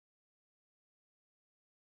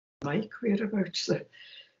Mike, whereabouts?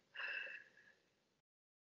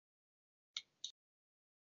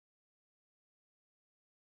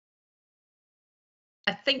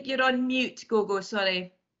 I think you're on mute, Gogo,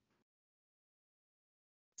 sorry.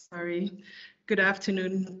 Sorry. Good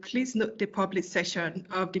afternoon. Please note the public session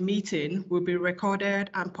of the meeting will be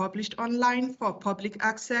recorded and published online for public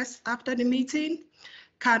access after the meeting.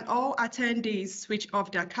 Can all attendees switch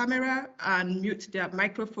off their camera and mute their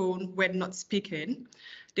microphone when not speaking?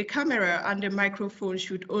 The camera and the microphone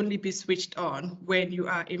should only be switched on when you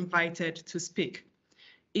are invited to speak.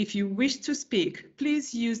 If you wish to speak,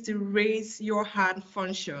 please use the raise your hand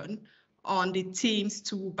function on the Teams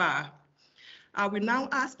toolbar. I will now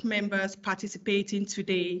ask members participating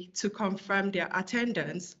today to confirm their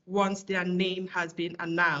attendance once their name has been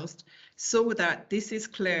announced, so that this is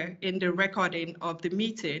clear in the recording of the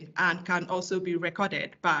meeting and can also be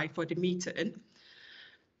recorded for the meeting.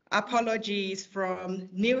 Apologies from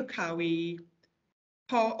Neil Cowie,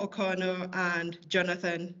 Paul O'Connor, and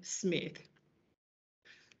Jonathan Smith.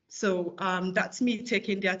 So that's me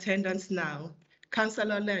taking the attendance now.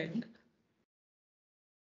 Councillor Lang.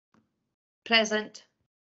 Present.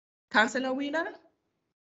 Councillor Wheeler?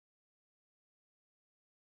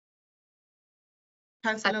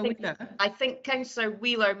 Councillor Wheeler? I think Councillor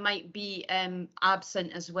Wheeler might be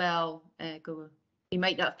absent as well, Gogo. He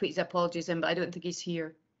might not have put his apologies in, but I don't think he's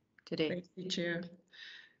here today. Thank you, Chair.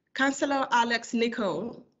 Councillor Alex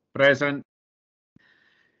Nichol? Present.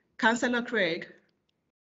 Councillor Craig?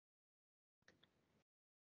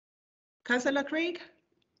 Councillor Craig?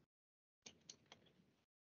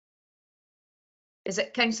 Is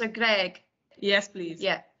it Councillor Gregg? Yes, please.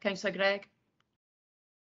 Yeah, Councillor Gregg.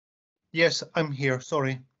 Yes, I'm here,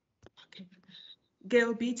 sorry. Okay.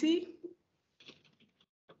 Gail Beattie?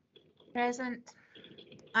 Present.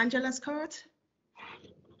 Angela Scott?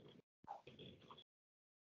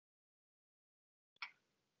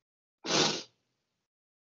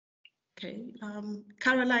 Okay,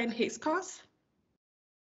 Caroline Hicks-Coss?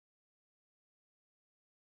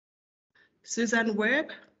 Susan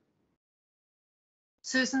Webb?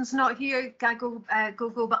 Susan's not here,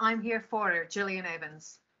 Gogo, but I'm here for her, Gillian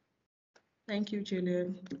Evans. Thank you,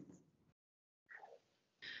 Gillian.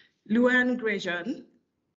 Luann Gresham?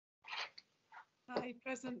 Hi,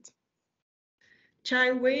 present.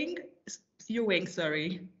 Chai Wing? Ewing,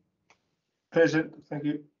 sorry. Present, thank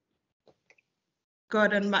you.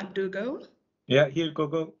 Gordon McDougall? Yeah, here,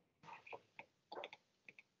 Gogo.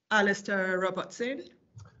 Alistair Robertson?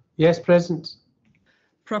 Yes, present.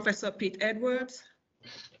 Professor Pete Edwards?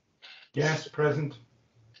 Yes, present.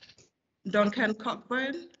 Duncan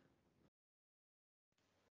Cockburn?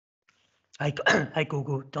 Hi,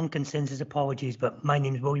 Gogo. Duncan sends his apologies, but my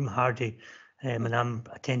name is William Hardy, and I'm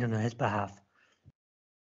attending on his behalf.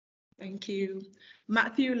 Thank you.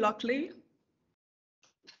 Matthew Lockley?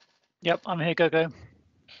 Yep, I'm here, Gogo.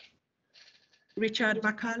 Richard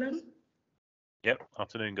McCallum? Yep,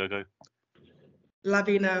 afternoon, Gogo.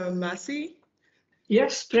 Lavina Massey?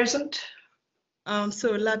 Yes, present.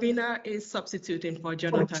 So Lavina is substituting for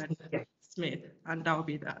Jonathan Smith, and that'll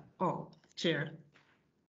be that. Oh, Chair.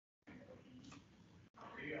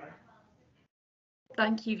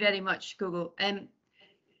 Thank you very much, Gogo.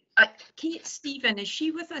 Kate Stephen, is she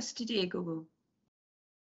with us today, Gogo?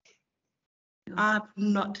 No. I've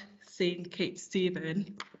not seen Kate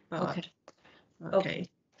Stephen, but okay.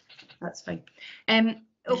 That's fine.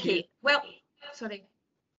 Okay, well, sorry.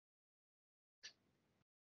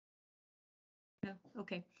 No,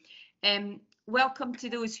 okay. Welcome to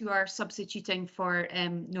those who are substituting for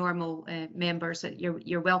normal members.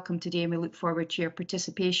 You're welcome today, and we look forward to your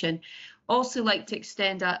participation. Also like to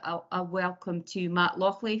extend a welcome to Matt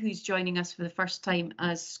Lockley, who's joining us for the first time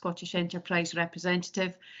as Scottish Enterprise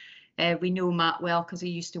representative. We know Matt well because he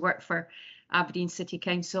used to work for Aberdeen City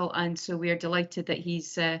Council, and so we are delighted that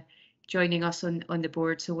he's joining us on the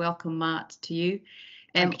board. So welcome, Matt, to you.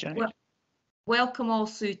 Thank you, Welcome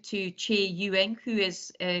also to Che Ewing, who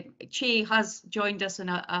is, Che has joined us on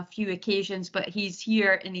a few occasions, but he's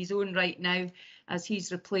here in his own right now as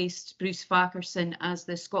he's replaced Bruce Fackerson as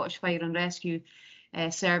the Scottish Fire and Rescue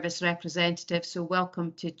Service representative. So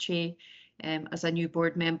welcome to Che as a new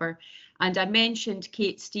board member. And I mentioned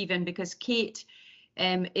Kate Stephen because Kate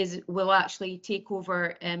will actually take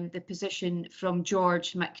over the position from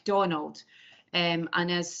George MacDonald. And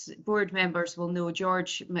as board members will know,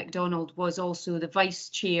 George MacDonald was also the vice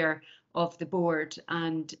chair of the board,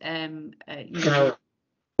 and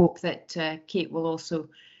hope that Kate will also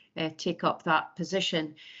take up that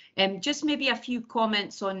position. Just maybe a few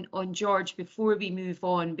comments on George before we move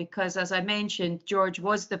on, because as I mentioned, George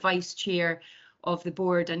was the vice chair of the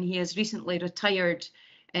board and he has recently retired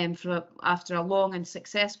after a long and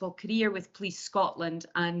successful career with Police Scotland,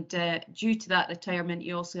 and due to that retirement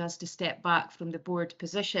he also has to step back from the board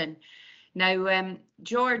position. Now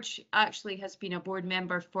George actually has been a board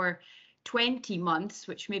member for 20 months,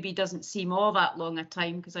 which maybe doesn't seem all that long a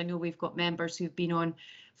time, because I know we've got members who've been on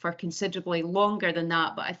for considerably longer than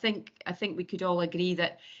that, but I think we could all agree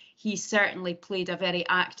that he certainly played a very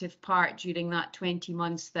active part during that 20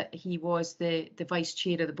 months that he was the vice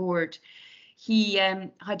chair of the board. He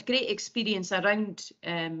had great experience around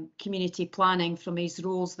community planning from his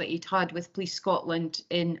roles that he'd had with Police Scotland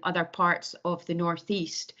in other parts of the North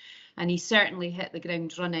East, and he certainly hit the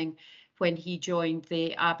ground running when he joined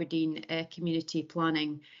the Aberdeen Community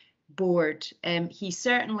Planning Board. He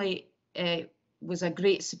certainly was a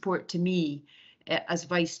great support to me as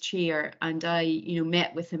vice chair, and I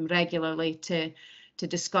met with him regularly to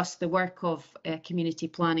discuss the work of community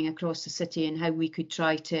planning across the city and how we could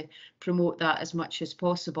try to promote that as much as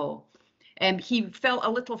possible. He felt a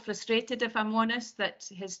little frustrated, if I'm honest, that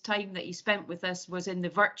his time that he spent with us was in the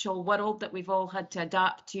virtual world that we've all had to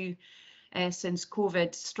adapt to since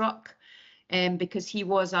COVID struck, because he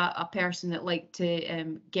was a person that liked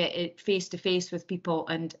to get it face to face with people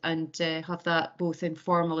and have that both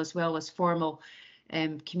informal as well as formal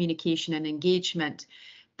communication and engagement.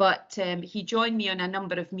 But he joined me on a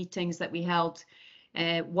number of meetings that we held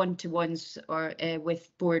one-to-ones or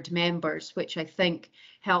with board members, which I think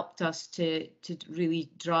helped us to really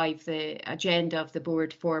drive the agenda of the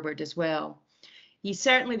board forward as well. He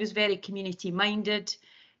certainly was very community minded,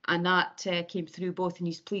 and that came through both in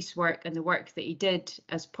his police work and the work that he did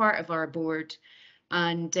as part of our board.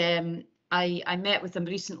 And I met with him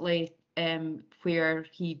recently where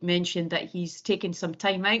he mentioned that he's taken some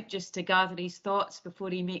time out just to gather his thoughts before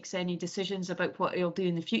he makes any decisions about what he'll do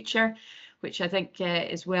in the future, which I think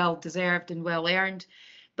is well deserved and well earned.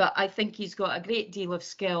 But I think he's got a great deal of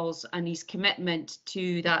skills, and his commitment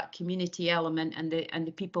to that community element and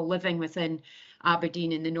the people living within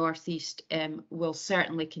Aberdeen in the North East will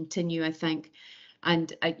certainly continue, I think.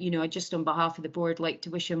 And I just on behalf of the board like to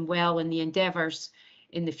wish him well in the endeavours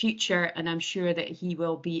in the future, and I'm sure that he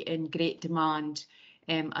will be in great demand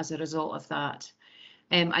as a result of that.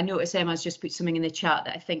 I notice Emma's just put something in the chat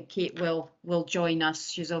that I think Kate will join us.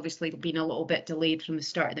 She's obviously been a little bit delayed from the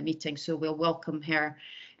start of the meeting, so we'll welcome her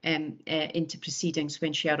into proceedings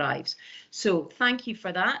when she arrives. So thank you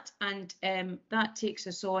for that, and that takes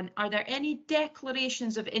us on. Are there any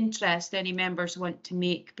declarations of interest any members want to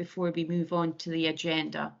make before we move on to the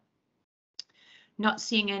agenda? Not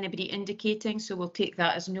seeing anybody indicating, so we'll take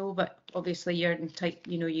that as no, but obviously you're in type,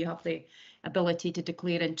 you have the ability to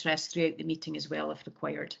declare interest throughout the meeting as well if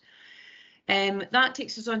required. That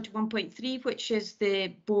takes us on to 1.3, which is the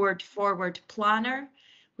board forward planner,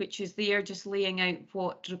 which is there just laying out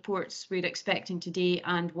what reports we're expecting today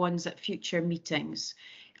and ones at future meetings.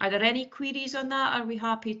 Are there any queries on that? Are we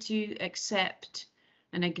happy to accept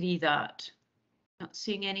and agree that? Not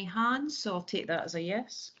seeing any hands, so I'll take that as a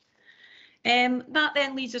yes. That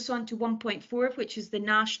then leads us on to 1.4, which is the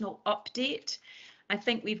national update. I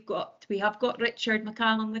think we have got Richard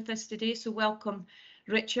McCallum with us today, so welcome,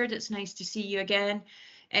 Richard. It's nice to see you again.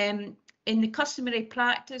 In the customary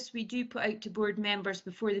practice, we do put out to board members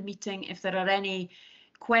before the meeting if there are any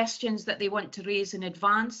questions that they want to raise in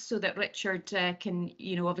advance, so that Richard can,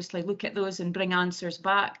 obviously look at those and bring answers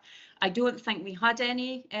back. I don't think we had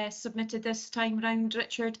any submitted this time round,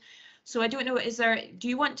 Richard. So I don't know, do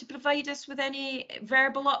you want to provide us with any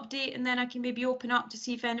verbal update, and then I can maybe open up to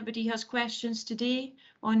see if anybody has questions today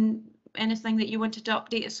on anything that you wanted to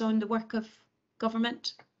update us on the work of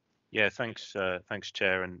government? Yeah, thanks,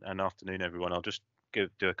 Chair, and afternoon, everyone. I'll just do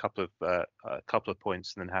a couple of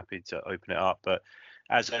points and then happy to open it up. But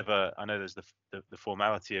as ever, I know there's the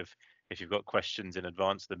formality of if you've got questions in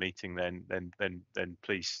advance of the meeting, then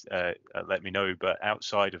please let me know. But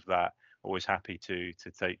outside of that, always happy to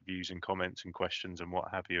take views and comments and questions and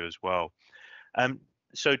what have you as well.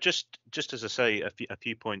 So just as I say, a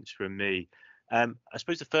few points from me. I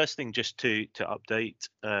suppose the first thing just to update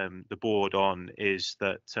the board on is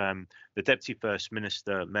that the Deputy First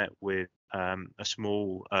Minister met with a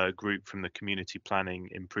small group from the Community Planning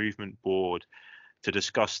Improvement Board to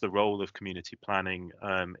discuss the role of community planning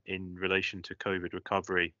in relation to COVID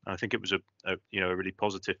recovery. I think it was a really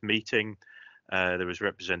positive meeting. There was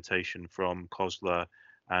representation from COSLA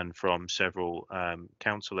and from several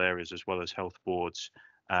council areas, as well as health boards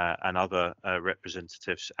and other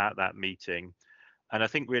representatives at that meeting. And I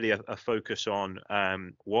think really a focus on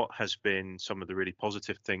what has been some of the really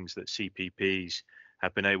positive things that CPPs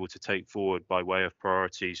have been able to take forward by way of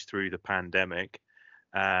priorities through the pandemic,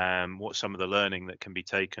 what some of the learning that can be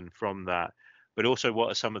taken from that, but also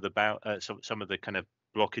what are some of the some of the kind of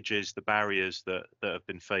blockages, the barriers that have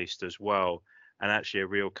been faced as well, and actually a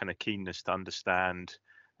real kind of keenness to understand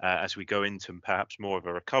as we go into perhaps more of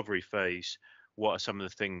a recovery phase, what are some of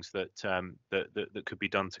the things that that could be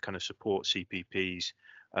done to kind of support CPP's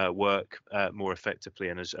work more effectively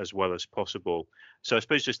and as well as possible. So I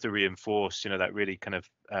suppose just to reinforce, that really kind of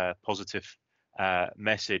positive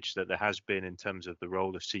message that there has been in terms of the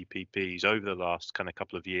role of CPPs over the last kind of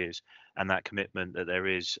couple of years, and that commitment that there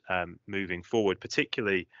is moving forward,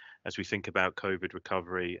 particularly as we think about COVID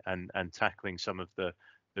recovery and tackling some of the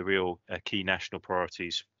real key national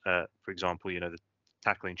priorities, for example, the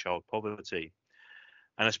tackling child poverty.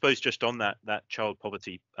 And I suppose just on that child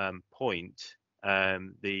poverty point,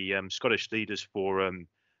 the Scottish Leaders Forum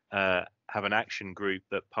have an action group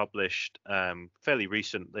that published fairly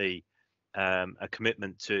recently a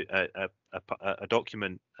commitment to a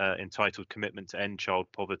document entitled "Commitment to End Child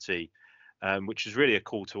Poverty," which is really a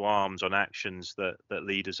call to arms on actions that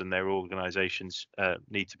leaders and their organisations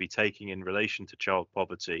need to be taking in relation to child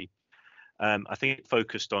poverty. I think it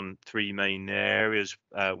focused on three main areas,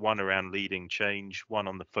 one around leading change, one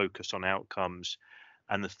on the focus on outcomes,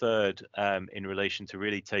 and the third in relation to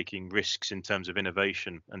really taking risks in terms of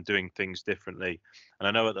innovation and doing things differently. And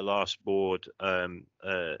I know at the last board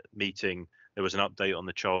meeting, there was an update on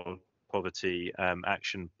the child poverty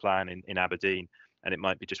action plan in Aberdeen, and it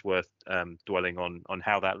might be just worth dwelling on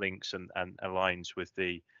how that links and aligns with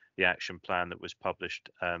the action plan that was published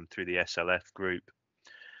through the SLF group.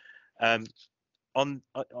 On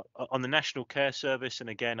the National Care Service, and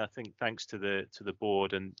again, I think thanks to the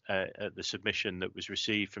board and the submission that was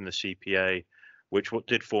received from the CPA, which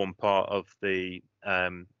did form part of the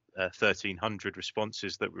 1,300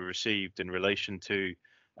 responses that were received in relation to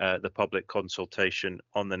the public consultation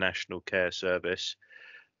on the National Care Service.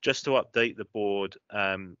 Just to update the board,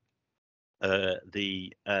 there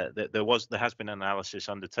has been analysis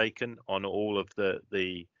undertaken on all of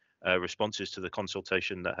the responses to the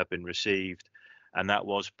consultation that have been received, and that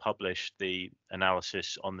was published, the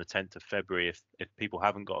analysis, on the 10th of February. If people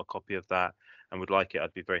haven't got a copy of that and would like it,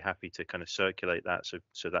 I'd be very happy to kind of circulate that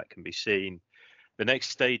so that can be seen. The next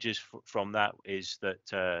stages from that is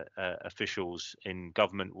that officials in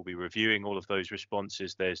government will be reviewing all of those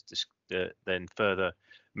responses. There's then further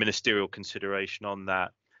ministerial consideration on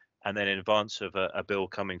that, and then in advance of a bill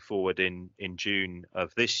coming forward in June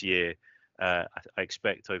of this year, I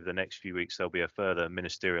expect over the next few weeks there'll be a further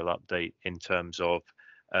ministerial update in terms of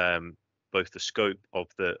both the scope of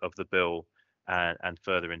the bill and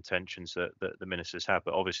further intentions that the ministers have.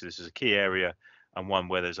 But obviously this is a key area and one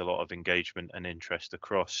where there's a lot of engagement and interest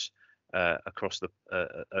across the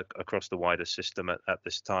wider system at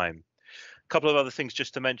this time. A couple of other things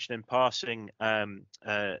just to mention in passing.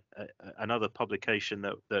 Another publication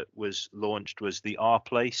that was launched was the Our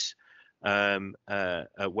Place a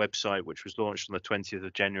website, which was launched on the 20th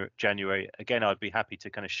of January. Again, I'd be happy to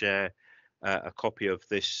kind of share a copy of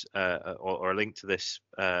this or a link to this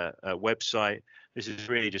website. This is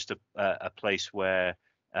really just a place where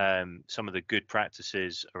some of the good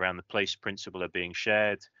practices around the place principle are being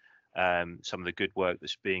shared, some of the good work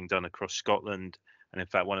that's being done across Scotland. And in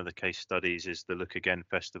fact, one of the case studies is the Look Again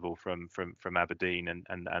Festival from Aberdeen,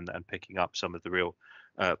 and picking up some of the real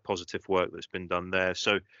positive work that's been done there.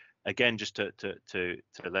 So again, just to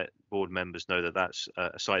let board members know that that's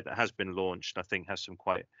a site that has been launched, I think has some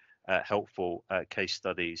quite helpful case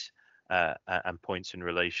studies and points in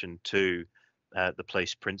relation to the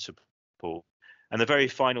place principle. And the very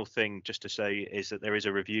final thing just to say is that there is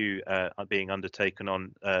a review being undertaken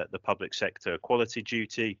on the public sector equality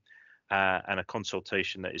duty, and a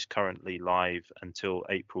consultation that is currently live until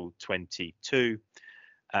April 22.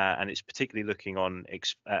 And it's particularly looking on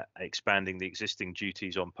expanding the existing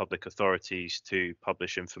duties on public authorities to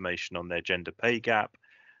publish information on their gender pay gap,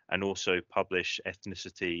 and also publish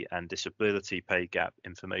ethnicity and disability pay gap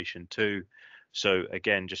information too. So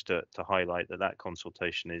again, just to highlight that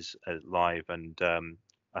consultation is live, and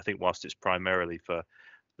I think whilst it's primarily for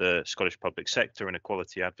the Scottish public sector and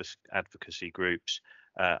equality advocacy groups,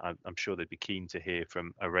 I'm sure they'd be keen to hear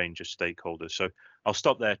from a range of stakeholders. So I'll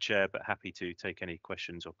stop there, Chair, but happy to take any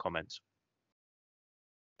questions or comments.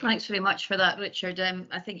 Thanks very much for that, Richard.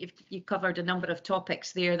 I think you've covered a number of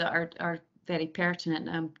topics there that are very pertinent.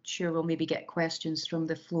 I'm sure we'll maybe get questions from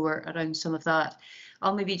the floor around some of that.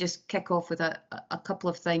 I'll maybe just kick off with a couple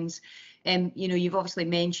of things. You've obviously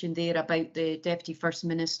mentioned there about the Deputy First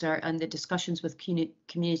Minister and the discussions with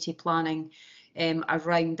community planning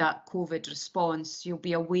around that COVID response. You'll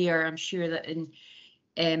be aware, I'm sure, that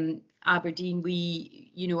in Aberdeen,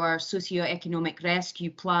 our socio-economic rescue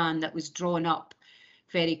plan that was drawn up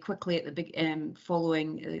very quickly at the big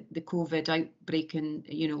following the COVID outbreak and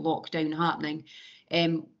lockdown happening,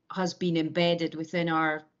 has been embedded within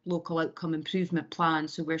our local outcome improvement plan.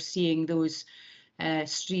 So we're seeing those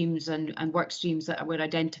streams and work streams that were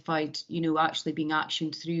identified, actually being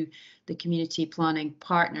actioned through the community planning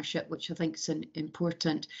partnership, which I think is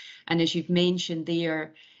important. And as you've mentioned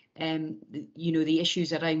there, the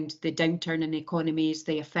issues around the downturn in economies,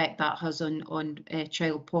 the effect that has on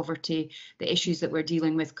child poverty, the issues that we're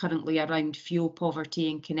dealing with currently around fuel poverty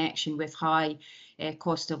in connection with high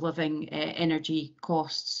cost of living, energy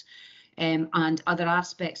costs, and other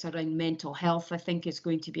aspects around mental health, I think is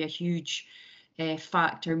going to be a huge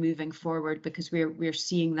factor moving forward, because we're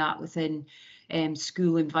seeing that within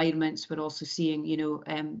school environments. We're also seeing,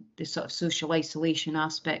 the sort of social isolation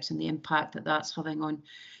aspects and the impact that that's having on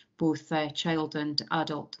both child and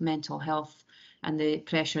adult mental health, and the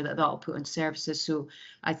pressure that that'll put on services. So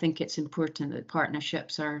I think it's important that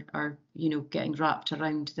partnerships are getting wrapped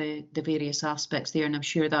around the various aspects there, and I'm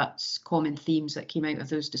sure that's common themes that came out of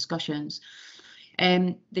those discussions.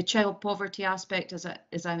 The child poverty aspect, as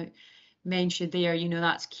I mentioned there,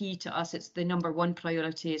 that's key to us. It's the #1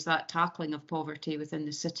 priority, is that tackling of poverty within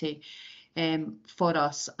the city for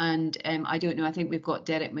us. And I don't know, I think we've got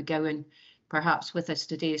Derek McGowan perhaps with us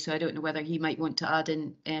today, so I don't know whether he might want to add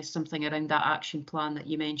in something around that action plan that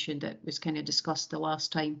you mentioned that was kind of discussed the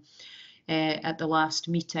last time at the last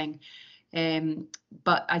meeting.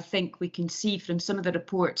 But I think we can see from some of the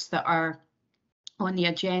reports that are on the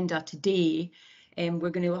agenda today, we're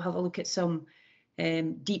going to have a look at some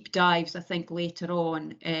deep dives, I think, later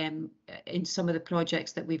on in some of the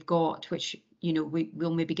projects that we've got, which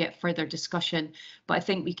we'll maybe get further discussion. But I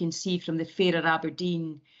think we can see from the Fairer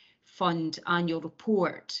Aberdeen Fund annual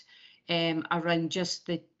report around just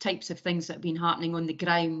the types of things that have been happening on the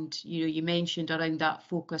ground. You mentioned around that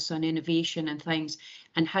focus on innovation and things,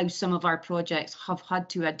 and how some of our projects have had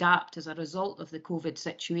to adapt as a result of the COVID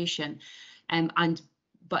situation.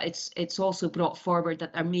 But it's also brought forward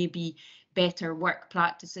that there may be better work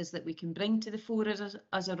practices that we can bring to the fore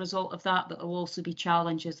as a result of that, but there will also be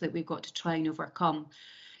challenges that we've got to try and overcome.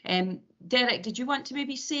 Derek, did you want to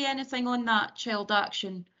maybe say anything on that child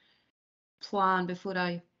action plan before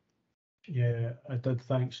I? Yeah, I did.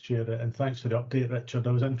 Thanks, Chair, and thanks for the update, Richard.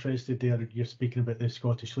 I was interested there, you're speaking about the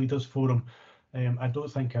Scottish Leaders Forum. I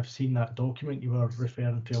don't think I've seen that document you were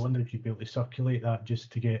referring to. I wonder if you'd be able to circulate that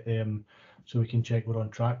just to get so we can check we're on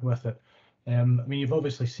track with it. I mean, you've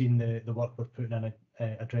obviously seen the work we're putting in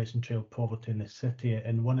addressing child poverty in the city,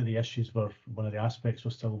 and one of the issues one of the aspects we're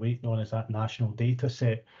still waiting on is that national data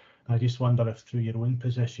set. I just wonder if through your own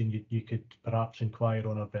position you could perhaps inquire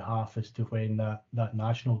on our behalf as to when that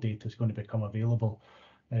national data is going to become available.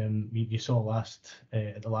 You saw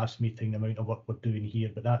at the last meeting the amount of work we're doing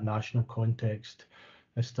here, but that national context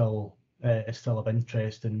is still of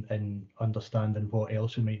interest in understanding what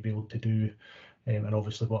else we might be able to do, and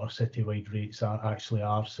obviously what our citywide rates actually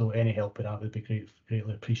are. So any help with that would be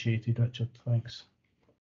greatly appreciated, Richard. Thanks.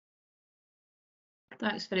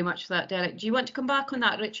 Thanks very much for that, Derek. Do you want to come back on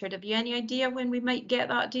that, Richard? Have you any idea when we might get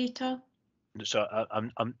that data? So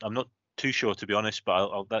I'm not too sure, to be honest,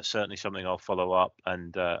 but that's certainly something I'll follow up,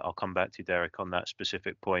 and I'll come back to you, Derek, on that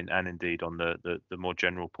specific point, and indeed on the more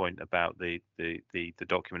general point about the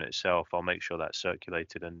document itself. I'll make sure that's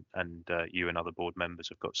circulated, and you and other board members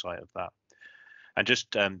have got sight of that. And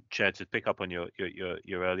just Chair, to pick up on your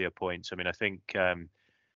earlier points, I mean, I think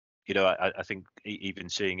I think even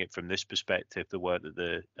seeing it from this perspective, the work that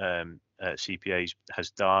the CPA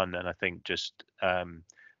has done, and I think just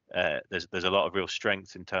there's a lot of real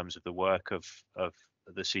strength in terms of the work of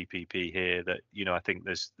the CPP here that I think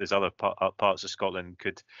there's other parts of Scotland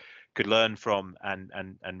could learn from,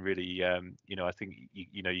 and really I think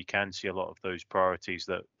you can see a lot of those priorities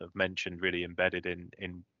that I've mentioned really embedded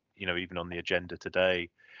in even on the agenda today.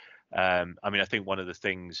 I mean, I think one of the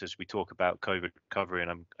things as we talk about COVID recovery,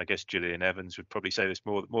 and I guess Gillian Evans would probably say this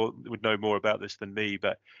would know more about this than me,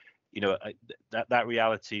 but that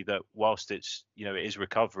reality that whilst it's it is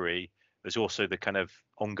recovery, there's also the kind of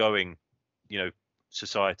ongoing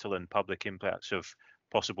societal and public impacts of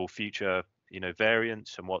possible future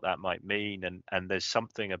variants and what that might mean, and there's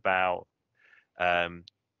something about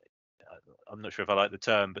I'm not sure if I like the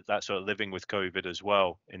term, but that sort of living with COVID as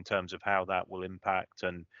well, in terms of how that will impact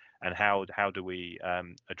and how do we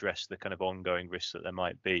address the kind of ongoing risks that there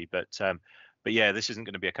might be. But yeah, this isn't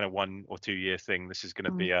going to be a kind of 1 or 2 year thing. This is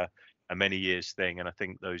going to be a many years thing, and I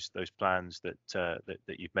think those plans that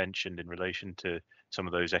you've mentioned in relation to some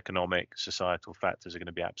of those economic, societal factors are going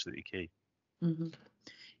to be absolutely key.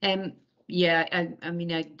 Yeah, I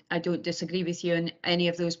mean, I don't disagree with you on any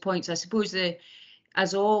of those points. I suppose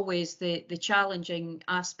as always, the challenging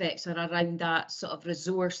aspects are around that sort of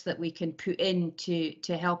resource that we can put in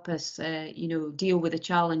to help us, you know, deal with the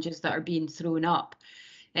challenges that are being thrown up.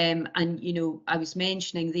 And, you know, I was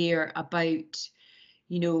mentioning there about,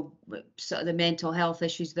 you know, sort of the mental health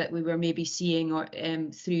issues that we were maybe seeing or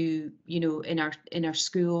through, you know, in our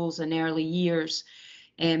schools and early years,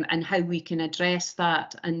 and how we can address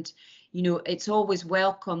that. And you know, it's always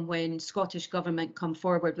welcome when Scottish Government come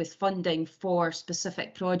forward with funding for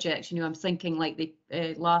specific projects. You know, I'm thinking like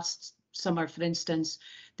the last summer, for instance,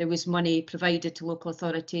 there was money provided to local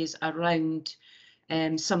authorities around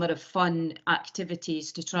summer of fun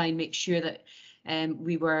activities to try and make sure that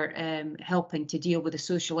we were helping to deal with the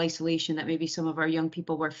social isolation that maybe some of our young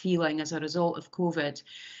people were feeling as a result of COVID.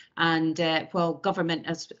 And while government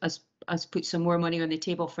has put some more money on the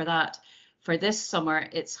table for that, for this summer,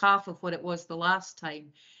 it's half of what it was the last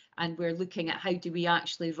time. And we're looking at how do we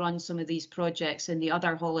actually run some of these projects in the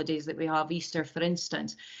other holidays that we have, Easter, for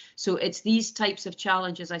instance. So it's these types of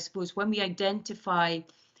challenges, I suppose, when we identify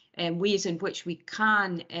ways in which we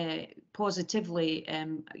can positively,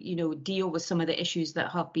 you know, deal with some of the issues that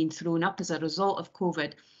have been thrown up as a result of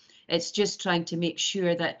COVID. It's just trying to make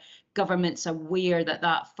sure that government's aware that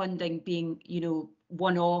that funding being, you know,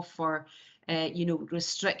 one-off or you know,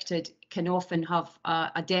 restricted can often have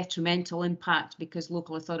a detrimental impact because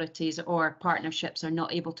local authorities or partnerships are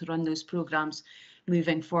not able to run those programmes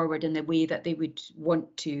moving forward in the way that they would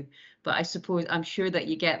want to. But I suppose I'm sure that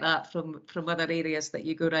you get that from other areas that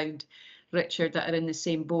you go around, Richard, that are in the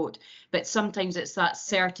same boat. But sometimes it's that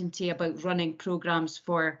certainty about running programmes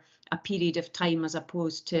for a period of time as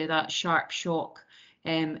opposed to that sharp shock.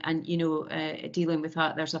 And you know, dealing with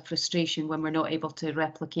that, there's a frustration when we're not able to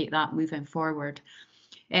replicate that moving forward.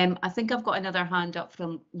 I think I've got another hand up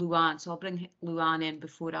from Luann, so I'll bring Luann in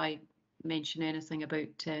before I mention anything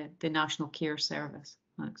about the National Care Service.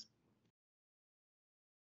 Thanks.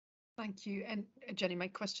 Thank you. And Jenny, my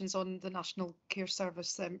question's on the National Care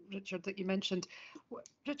Service, Richard, that you mentioned.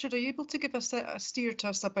 Richard, are you able to give us a steer to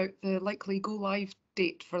us about the likely go live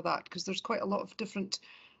date for that? Because there's quite a lot of different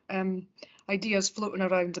ideas floating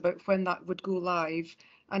around about when that would go live.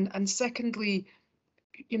 And secondly,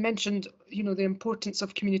 you mentioned, you know, the importance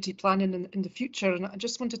of community planning in the future, and I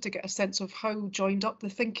just wanted to get a sense of how joined up the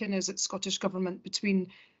thinking is at Scottish Government between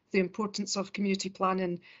the importance of community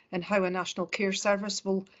planning and how a National Care Service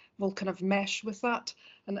will kind of mesh with that.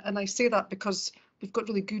 And I say that because we've got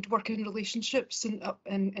really good working relationships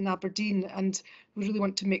in Aberdeen, and we really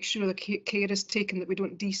want to make sure the care is taken, that we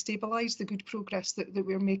don't destabilise the good progress that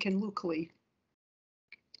we're making locally.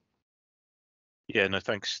 Yeah, no,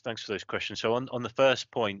 thanks for those questions. So on the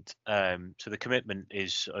first point, so the commitment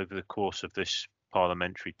is over the course of this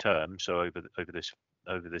parliamentary term, so over this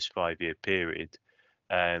 5-year period.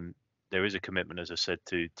 There is a commitment, as I said,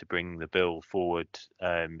 to bring the bill forward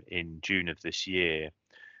in June of this year.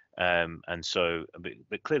 And so,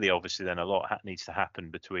 but clearly, obviously, then a lot needs to happen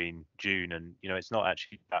between June and, you know, it's not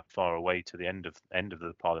actually that far away to the end of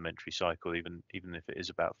the parliamentary cycle, even if it is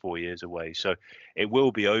about 4 years away. So it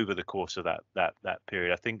will be over the course of that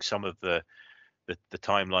period. I think some of the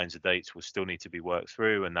timelines, the dates will still need to be worked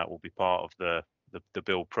through, and that will be part of the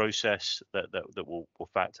bill process that will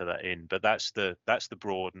factor that in. But that's the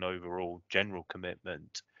broad and overall general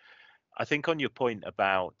commitment. I think on your point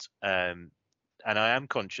about and I am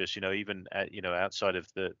conscious, you know, even you know, outside of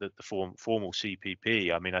the formal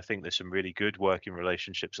CPP, I mean, I think there's some really good working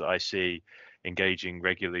relationships that I see engaging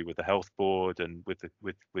regularly with the health board and with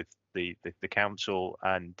the council,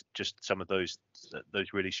 and just some of those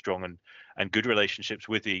really strong and good relationships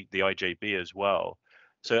with the IJB as well.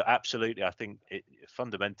 So absolutely, I think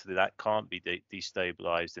fundamentally that can't be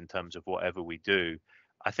destabilized in terms of whatever we do.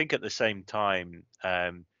 I think at the same time,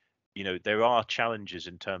 you know, there are challenges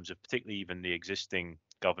in terms of particularly even the existing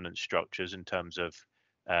governance structures in terms of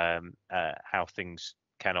how things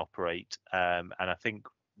can operate. And I think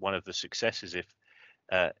one of the successes, if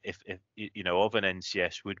you know, of an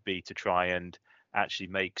NCS would be to try and actually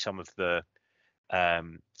make some of the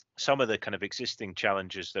kind of existing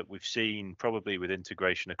challenges that we've seen probably with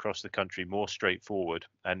integration across the country more straightforward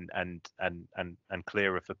and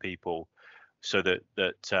clearer for people, so that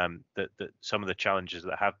some of the challenges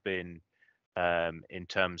that have been in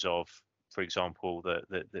terms of, for example,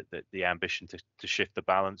 the ambition to shift the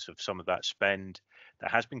balance of some of that spend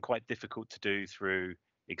that has been quite difficult to do through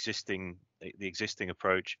the existing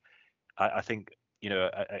approach. I think, you know,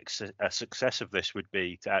 a success of this would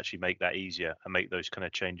be to actually make that easier and make those kind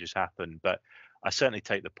of changes happen. But I certainly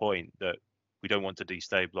take the point that we don't want to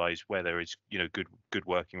destabilize where there is, you know, good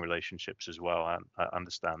working relationships as well. I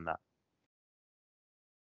understand that.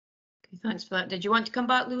 Thanks for that. Did you want to come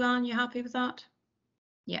back, Luann? You happy with that?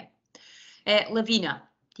 Yeah. Lavina,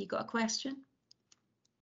 you got a question?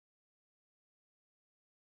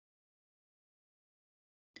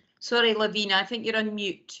 Sorry, Lavina, I think you're on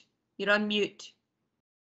mute. You're on mute.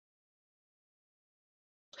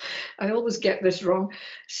 I always get this wrong.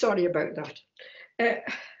 Sorry about that.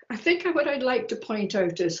 I think what I'd like to point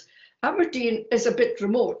out is Aberdeen is a bit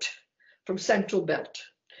remote from Central Belt.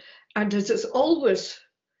 And it has always,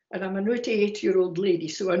 and I'm an 88-year-old lady,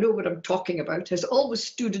 so I know what I'm talking about, has always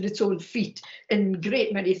stood on its own feet in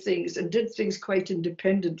great many things and did things quite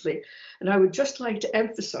independently. And I would just like to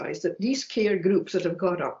emphasize that these care groups that have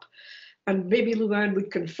got up, and maybe Luann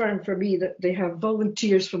would confirm for me that they have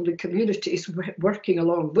volunteers from the communities working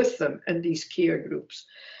along with them in these care groups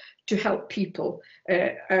to help people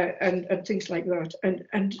and things like that.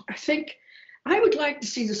 And I think I would like to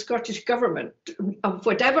see the Scottish Government, of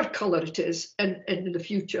whatever colour it is in the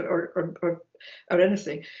future or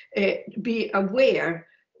anything, be aware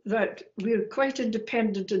that we're quite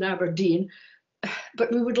independent in Aberdeen,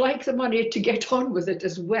 but we would like the money to get on with it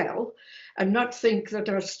as well, and not think that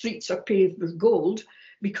our streets are paved with gold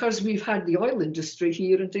because we've had the oil industry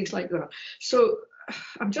here and things like that. So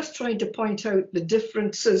I'm just trying to point out the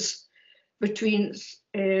differences between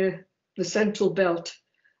the Central Belt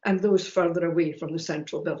and those further away from the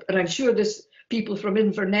Central Belt. And I'm sure this people from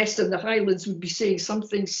Inverness and the Highlands would be saying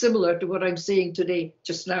something similar to what I'm saying today,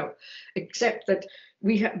 just now, except that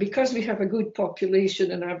because we have a good population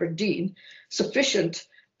in Aberdeen, sufficient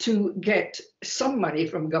to get some money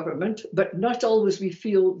from government, but not always we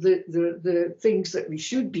feel the things that we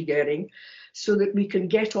should be getting, so that we can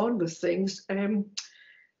get on with things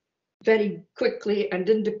very quickly and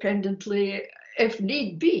independently if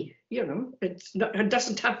need be. You know, it's not, it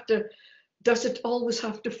doesn't have to, does it always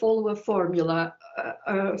have to follow a formula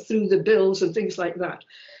through the bills and things like that?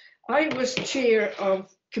 I was chair of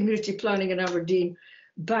community planning in Aberdeen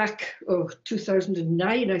back,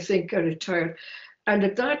 2009, I think I retired. And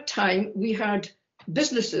at that time, we had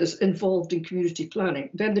businesses involved in community planning.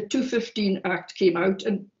 Then the 215 Act came out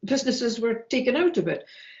and businesses were taken out of it.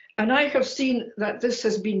 And I have seen that this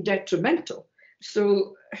has been detrimental.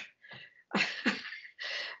 So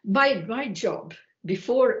my job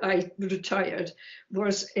before I retired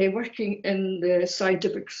was working in the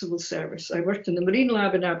scientific civil service. I worked in the Marine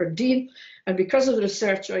Lab in Aberdeen, and because of the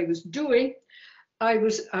research I was doing, I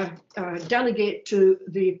was a delegate to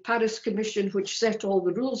the Paris Commission, which set all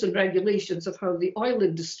the rules and regulations of how the oil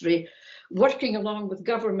industry, working along with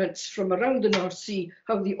governments from around the North Sea,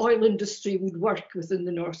 how the oil industry would work within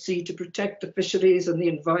the North Sea to protect the fisheries and the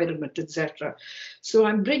environment, etc. So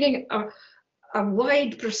I'm bringing a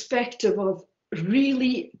wide perspective of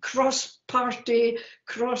really cross-party,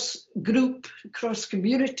 cross-group,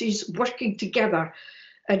 cross-communities working together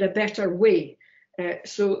in a better way.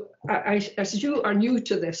 So as you are new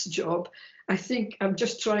to this job, I think I'm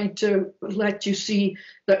just trying to let you see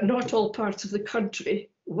that not all parts of the country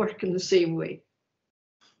work in the same way.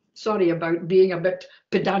 Sorry about being a bit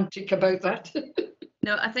pedantic about that.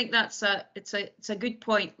 No, I think that's it's a good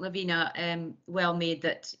point, Lavina. Well made,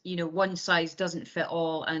 that, you know, one size doesn't fit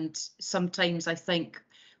all, and sometimes I think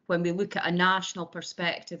when we look at a national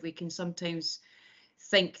perspective, we can sometimes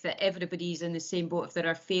think that everybody's in the same boat if there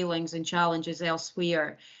are failings and challenges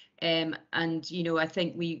elsewhere. And you know, I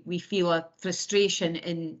think we feel a frustration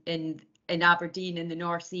in Aberdeen in the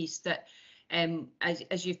northeast that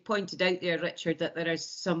as you've pointed out there, Richard, that there are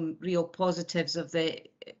some real positives of the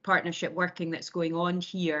partnership working that's going on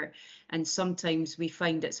here, and sometimes we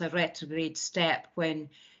find it's a retrograde step when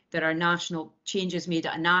there are national changes made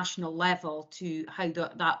at a national level to how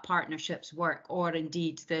that partnerships work, or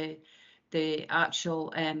indeed the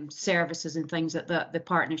actual services and things that the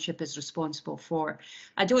partnership is responsible for.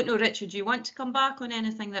 I don't know, Richard, do you want to come back on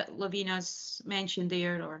anything that Lavina's mentioned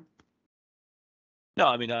there, or? No,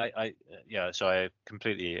 I mean, yeah, so I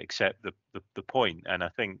completely accept the point, and I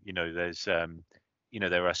think, you know, there's you know,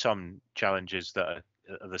 there are some challenges that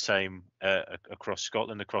are the same across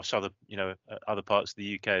Scotland, across other, you know, other parts of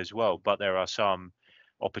the UK as well, but there are some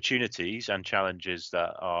opportunities and challenges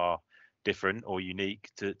that are different or unique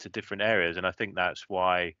to different areas, and I think that's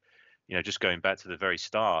why, you know, just going back to the very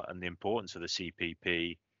start and the importance of the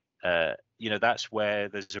CPP, you know, that's where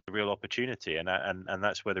there's a real opportunity, and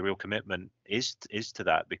that's where the real commitment is to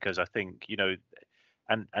that, because I think, you know,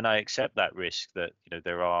 and I accept that risk that, you know,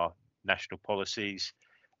 there are national policies,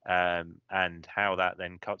 and how that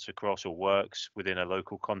then cuts across or works within a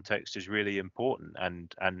local context is really important,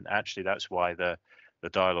 and actually that's why the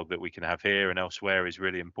dialogue that we can have here and elsewhere is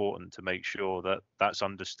really important, to make sure that that's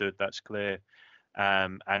understood, that's clear,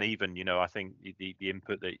 And even, you know, I think the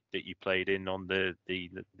input that you played in on the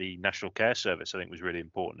National Care Service, I think, was really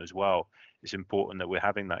important as well. It's important that we're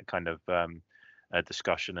having that kind of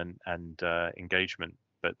discussion and engagement.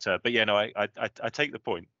 But yeah, no, I take the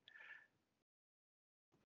point.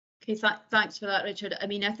 Okay, thanks for that, Richard. I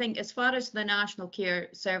mean, I think as far as the National Care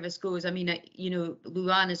Service goes, I mean, you know,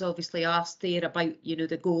 Luann has obviously asked there about, you know,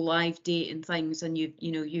 the go live date and things, and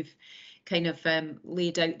you've kind of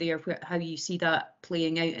laid out there how you see that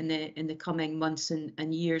playing out in the coming months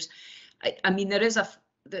and years. I mean, there is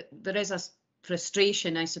a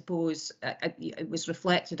frustration, I suppose. It was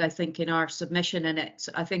reflected, I think, in our submission, and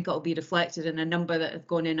I think it'll be reflected in a number that have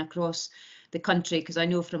gone in across the country, because I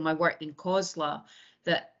know from my work in COSLA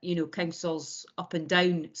that, you know, councils up and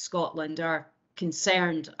down Scotland are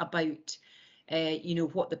concerned about, you know,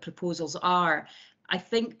 what the proposals are. I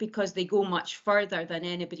think because they go much further than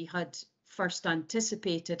anybody had first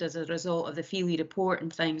anticipated as a result of the Feely report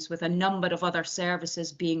and things, with a number of other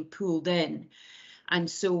services being pulled in. And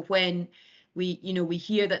so when we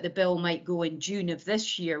hear that the bill might go in June of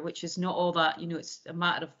this year, which is not all that, you know, it's a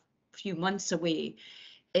matter of a few months away.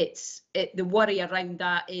 The worry around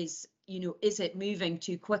that is, you know, is it moving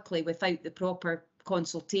too quickly without the proper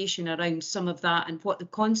consultation around some of that, and what the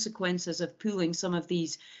consequences of pooling some of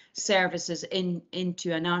these services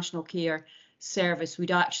into a national care service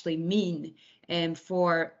would actually mean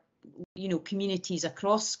for, you know, communities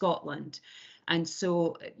across Scotland. And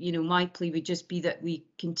so, you know, my plea would just be that we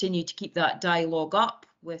continue to keep that dialogue up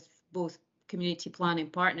with both community planning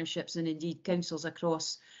partnerships and indeed councils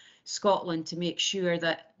across Scotland to make sure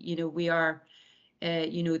that, you know, we are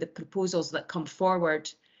you know, the proposals that come forward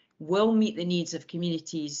will meet the needs of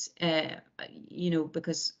communities, you know,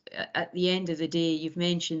 because at the end of the day, you've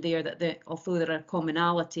mentioned there that although there are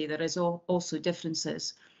commonality, there is also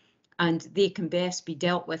differences, and they can best be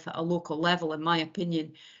dealt with at a local level, in my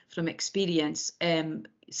opinion, from experience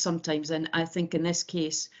sometimes. And I think in this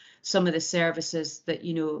case, some of the services that,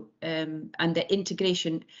 you know, and the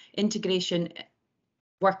integration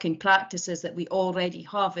working practices that we already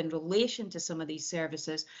have in relation to some of these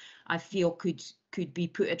services, I feel could be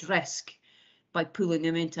put at risk by pulling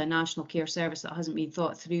them into a national care service that hasn't been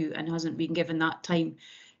thought through and hasn't been given that time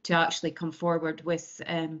to actually come forward with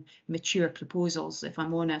mature proposals, if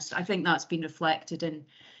I'm honest. I think that's been reflected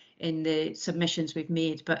in the submissions we've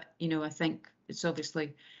made, but, you know, I think it's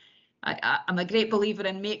obviously, I'm a great believer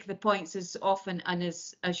in make the points as often and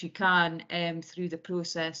as you can through the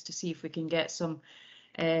process to see if we can get some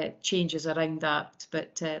changes around that.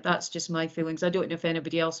 But that's just my feelings. I don't know if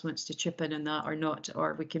anybody else wants to chip in on that or not,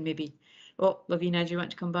 or we can maybe, oh, Lavina, do you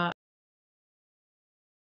want to come back?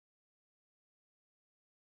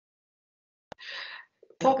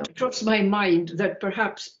 Popped across my mind that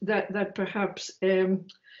perhaps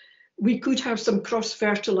we could have some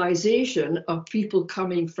cross-fertilization of people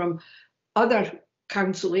coming from other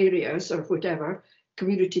council areas or whatever,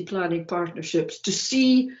 community planning partnerships, to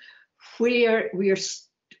see where we are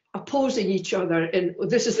opposing each other and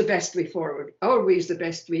this is the best way forward, our way is the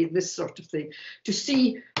best way, this sort of thing, to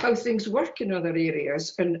see how things work in other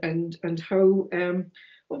areas and how, oh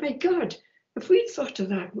my God, if we'd thought of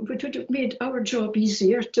that, it would have made our job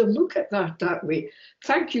easier to look at that way.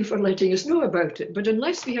 Thank you for letting us know about it. But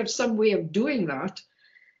unless we have some way of doing that,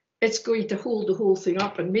 it's going to hold the whole thing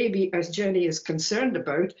up. And maybe, as Jenny is concerned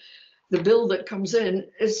about, the bill that comes in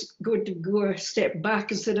is going to go a step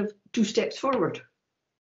back instead of 2 steps forward.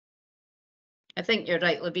 I think you're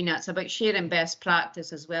right, Lavina. It's about sharing best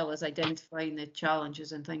practice as well as identifying the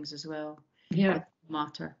challenges and things as well. Yeah.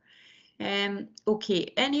 Matter.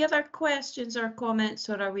 Okay, any other questions or comments,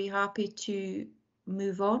 or are we happy to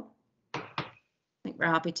move on? I think we're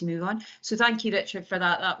happy to move on. So thank you, Richard, for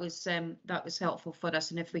that. That was helpful for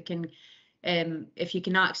us. And if we can, if you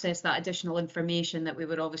can access that additional information that we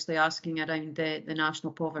were obviously asking around the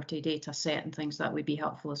national poverty data set and things, that would be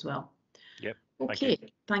helpful as well. Yep.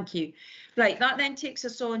 Okay, thank you. Right, that then takes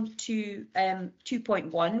us on to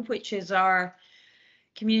 2.1, which is our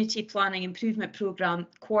Community Planning Improvement Programme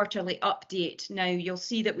quarterly update. Now, you'll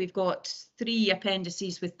see that we've got 3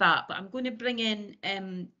 appendices with that, but I'm going to bring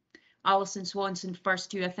in Alison Swanson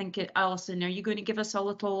first too. I think, Alison, are you going to give us a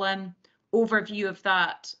little overview of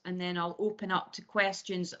that? And then I'll open up to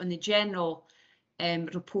questions on the general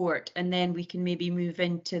report, and then we can maybe move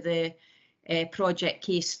into the project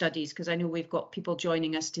case studies, because I know we've got people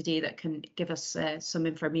joining us today that can give us some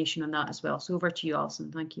information on that as well. So over to you,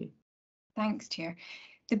 Alison. Thank you. Thanks, Chair.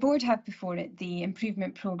 The board have before it the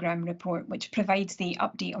Improvement Programme report, which provides the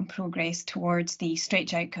update on progress towards the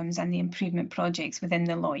stretch outcomes and the improvement projects within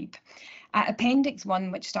the LOIP. At Appendix 1,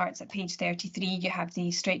 which starts at page 33, you have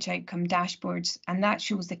the stretch outcome dashboards, and that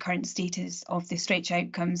shows the current status of the stretch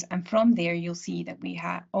outcomes. And from there, you'll see that we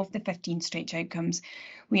have, of the 15 stretch outcomes,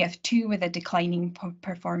 we have 2 with a declining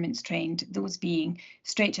performance trend, those being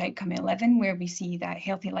stretch outcome 11, where we see that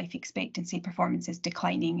healthy life expectancy performance is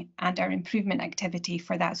declining, and our improvement activity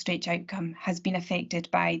for that stretch outcome has been affected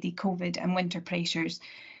by the COVID and winter pressures,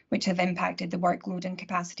 which have impacted the workload and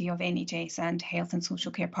capacity of NHS and Health and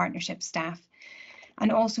Social Care Partnership staff.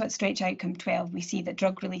 And also at stretch outcome 12, we see that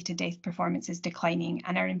drug-related death performance is declining,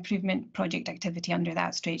 and our improvement project activity under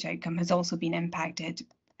that stretch outcome has also been impacted,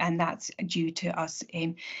 and that's due to us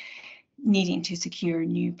needing to secure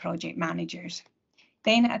new project managers.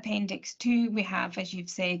 Then at Appendix 2, we have, as you've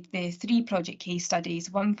said, the 3 project case studies,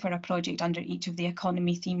 one for a project under each of the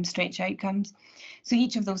economy theme stretch outcomes. So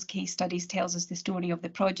each of those case studies tells us the story of the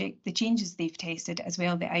project, the changes they've tested, as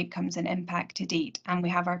well the outcomes and impact to date. And we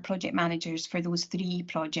have our project managers for those 3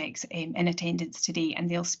 projects in attendance today, and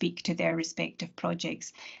they'll speak to their respective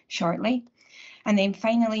projects shortly. And then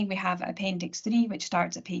finally, we have Appendix 3, which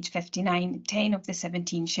starts at page 59, 10 of the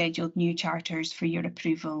 17 scheduled new charters for your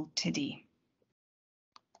approval today.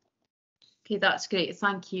 Okay, that's great.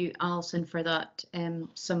 Thank you, Alison, for that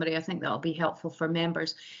summary. I think that'll be helpful for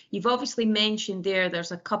members. You've obviously mentioned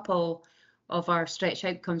there's a couple of our stretch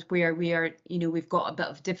outcomes where we are, we've got a bit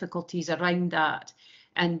of difficulties around that,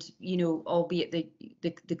 and albeit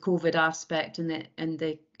the COVID aspect and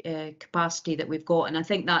the capacity that we've got, and I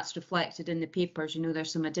think that's reflected in the papers.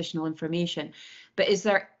 There's some additional information, but is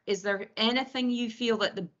there anything you feel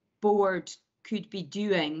that the board could be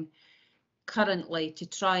doing currently to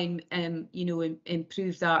try and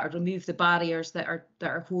improve that or remove the barriers that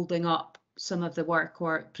are holding up some of the work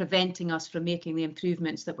or preventing us from making the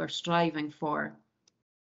improvements that we're striving for?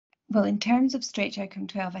 Well, in terms of stretch outcome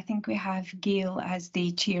 12, I think we have Gail as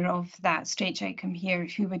the chair of that stretch outcome here,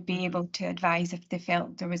 who would be able to advise if they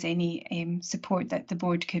felt there was any support that the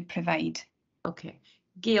board could provide. Okay,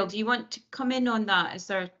 Gail, do you want to come in on that? Is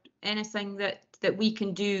there anything that we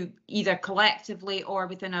can do either collectively or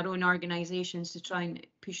within our own organisations to try and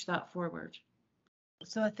push that forward?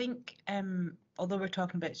 So I think although we're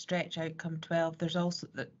talking about stretch outcome 12, there's also,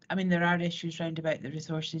 there are issues round about the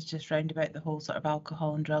resources, just round about the whole sort of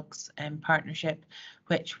alcohol and drugs partnership,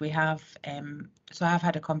 which we have. So I've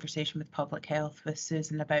had a conversation with Public Health with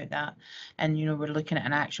Susan about that, and we're looking at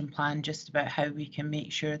an action plan just about how we can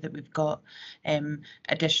make sure that we've got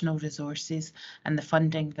additional resources and the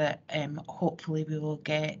funding that hopefully we will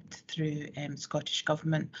get through Scottish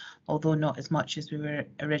Government, although not as much as we were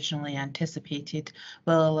originally anticipated,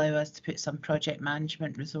 will allow us to put some project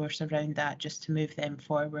management resource around that just to move them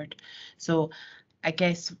forward. So I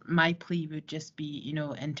guess my plea would just be,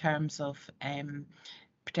 in terms of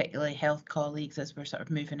particularly health colleagues, as we're sort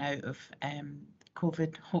of moving out of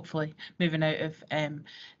COVID, hopefully moving out of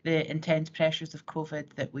the intense pressures of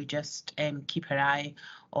COVID, that we just keep our eye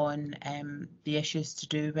on the issues to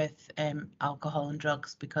do with alcohol and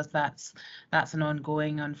drugs, because that's an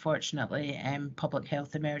ongoing, unfortunately, public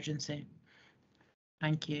health emergency.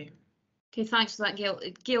 Thank you. Okay, thanks for that, Gail.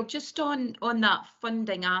 Gail, just on that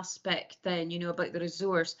funding aspect then, about the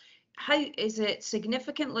resource, how is it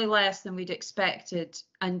significantly less than we'd expected,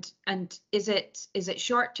 and is it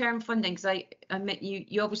short-term funding? Because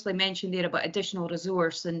you obviously mentioned there about additional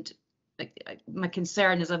resource, and my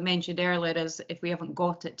concern, as I've mentioned earlier, is if we haven't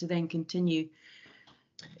got it to then continue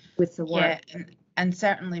with the work. Yeah, and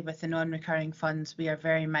certainly with the non-recurring funds, we are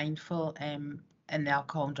very mindful in the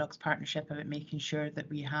Alcohol and Drugs Partnership about making sure that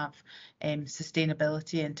we have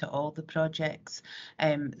sustainability into all the projects.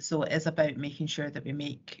 So it is about making sure that we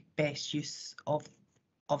make best use of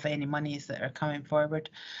any monies that are coming forward.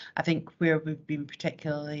 I think where we've been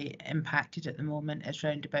particularly impacted at the moment is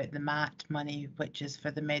round about the MAT money, which is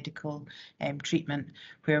for the medical treatment,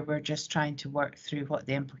 where we're just trying to work through what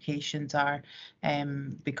the implications are,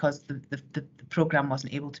 because the programme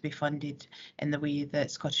wasn't able to be funded in the way that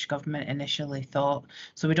Scottish Government initially thought.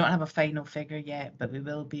 So we don't have a final figure yet, but we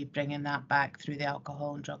will be bringing that back through the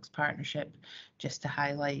Alcohol and Drugs Partnership just to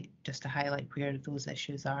highlight where those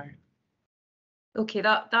issues are. Okay,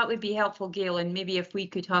 that would be helpful, Gail, and maybe if we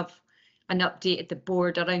could have an update at the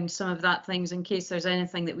board around some of that things, in case there's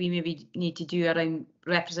anything that we maybe need to do around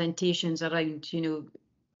representations around,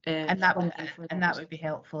 and that would be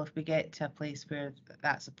helpful if we get to a place where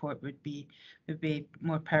that support would be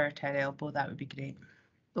more power to our elbow. That would be great.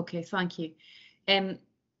 Okay, thank you.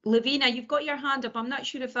 Lavina, you've got your hand up. I'm not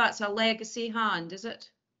sure if that's a legacy hand, is it?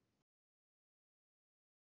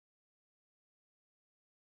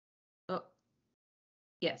 Oh,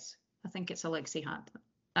 yes, I think it's a legacy hand.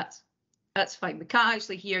 That's fine. We can't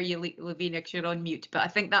actually hear you, Lavina, because you're on mute, but I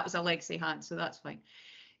think that was a legacy hand, so that's fine.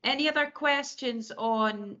 Any other questions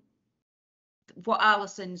on what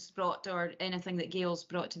Alison's brought or anything that Gail's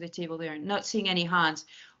brought to the table there? Not seeing any hands.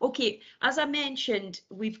 Okay, as I mentioned,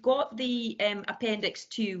 we've got the Appendix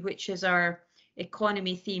 2, which is our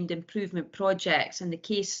economy themed improvement projects and the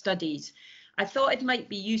case studies. I thought it might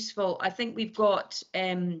be useful. I think we've got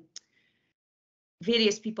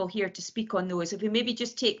various people here to speak on those. If we maybe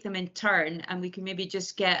just take them in turn and we can maybe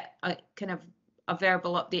just get a kind of a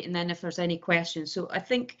verbal update, and then if there's any questions. So I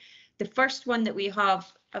think the first one that we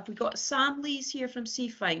have we got Sam Lees here from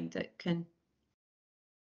CFIND that can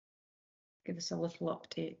give us a little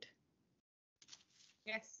update?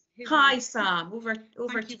 Yes. Hi, Sam. Over to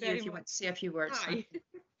you if you want to say a few words. Hi.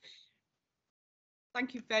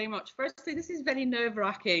 Thank you very much. Firstly, this is very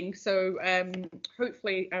nerve-wracking, so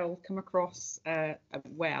hopefully I'll come across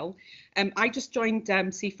well. I just joined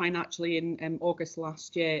CFIND actually in August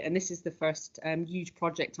last year, and this is the first huge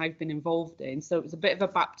project I've been involved in, so it was a bit of a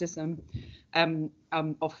baptism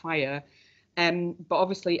of fire. But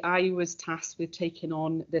obviously I was tasked with taking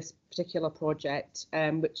on this particular project,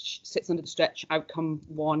 which sits under the stretch outcome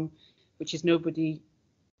 1, which is no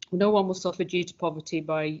one will suffer due to poverty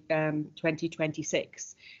by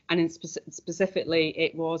 2026, and specifically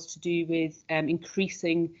it was to do with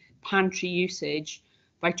increasing pantry usage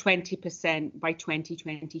by 20% by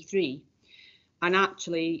 2023. And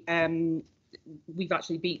actually we've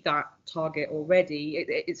actually beat that target already.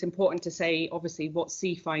 It's important to say, obviously, what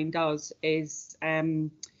CFIND does is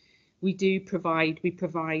we provide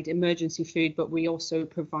emergency food, but we also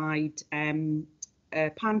provide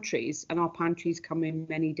pantries, and our pantries come in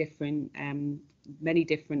many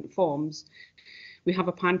different forms. We have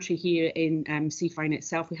a pantry here in CFIND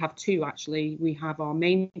itself. We have 2 actually. We have our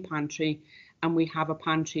main pantry, and we have a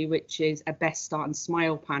pantry which is a Best Start and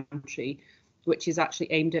Smile pantry, which is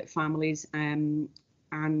actually aimed at families and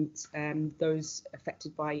those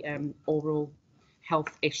affected by oral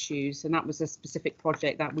health issues. And that was a specific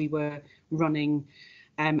project that we were running,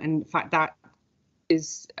 and in fact that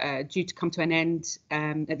is due to come to an end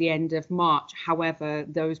at the end of March. However,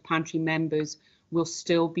 those pantry members will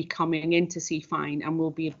still be coming into CFIND and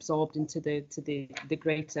will be absorbed into the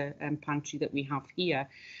greater pantry that we have here.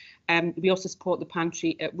 We also support the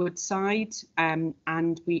pantry at Woodside,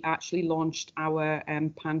 and we actually launched our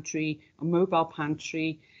pantry, a mobile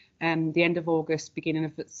pantry, the end of August, beginning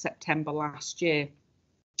of September last year.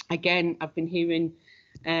 Again, I've been hearing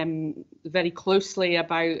very closely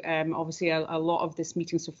about, obviously a lot of this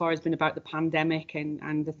meeting so far has been about the pandemic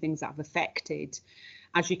and the things that have affected.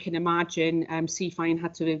 As you can imagine, CFIND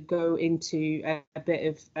had to go into a bit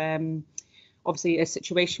of obviously a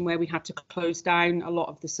situation where we had to close down a lot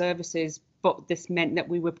of the services, but this meant that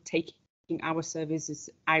we were taking our services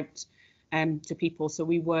out to people. So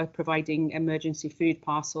we were providing emergency food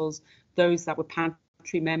parcels. Those that were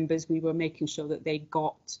pantry members, we were making sure that they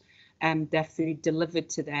got their food delivered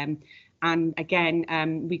to them. And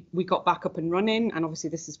again, we got back up and running, and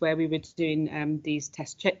obviously this is where we were doing these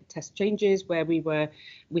test changes, where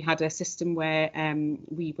we had a system where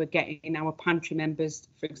we were getting our pantry members,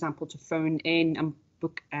 for example, to phone in and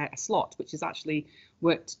book a slot, which has actually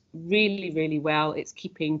worked really well. It's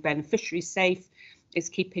keeping beneficiaries safe, it's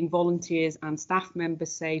keeping volunteers and staff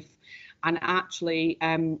members safe, and actually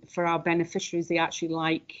for our beneficiaries, they actually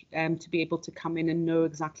like to be able to come in and know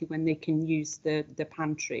exactly when they can use the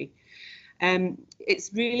pantry.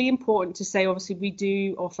 It's really important to say, obviously, we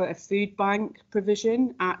do offer a food bank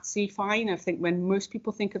provision at CFIND. I think when most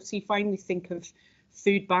people think of CFIND, they think of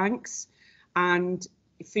food banks, and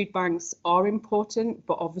food banks are important,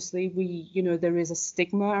 but obviously there is a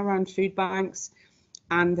stigma around food banks.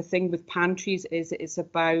 And the thing with pantries is it's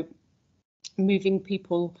about moving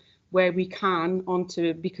people where we can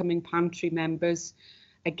onto becoming pantry members,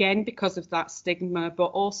 again because of that stigma, but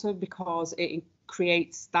also because it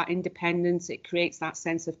creates that independence, it creates that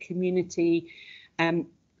sense of community. It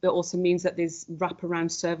also means that there's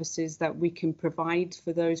wraparound services that we can provide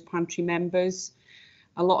for those pantry members.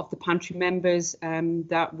 A lot of the pantry members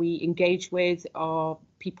that we engage with are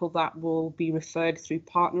people that will be referred through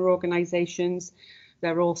partner organisations.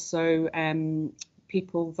 They're also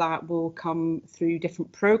people that will come through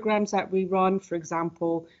different programmes that we run. For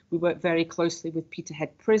example, we work very closely with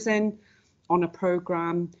Peterhead Prison on a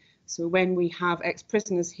programme. So when we have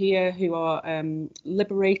ex-prisoners here who are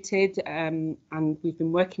liberated, and we've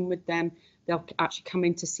been working with them, they'll actually come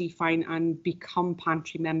into CFIND and become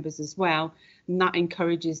pantry members as well. And that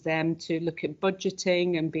encourages them to look at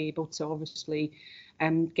budgeting and be able to obviously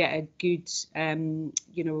get a good,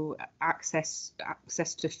 access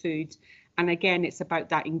to food. And again, it's about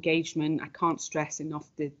that engagement. I can't stress enough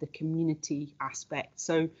the community aspect.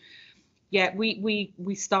 So yeah,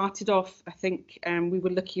 we started off, I think we were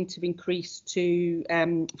looking to increase to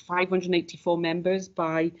 584 members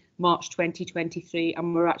by March 2023,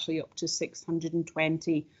 and we're actually up to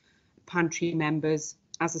 620 pantry members.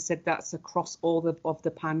 As I said, that's across all of the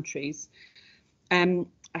pantries. I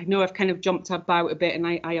know I've kind of jumped about a bit, and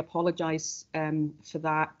I apologise for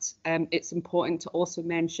that. It's important to also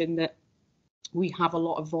mention that we have a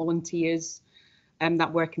lot of volunteers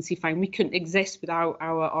that work in CFINE. We couldn't exist without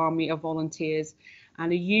our army of volunteers,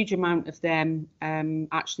 and a huge amount of them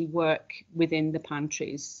actually work within the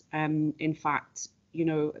pantries. In fact, you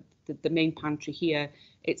know, the main pantry here,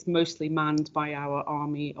 it's mostly manned by our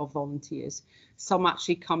army of volunteers. Some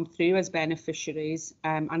actually come through as beneficiaries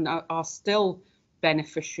and are still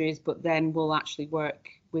beneficiaries, but then will actually work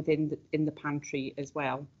within the pantry as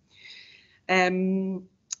well.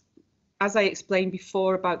 As I explained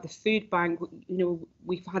before about the food bank, you know,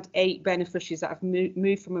 we've had 8 beneficiaries that have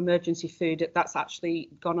moved from emergency food. That's actually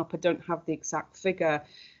gone up. I don't have the exact figure.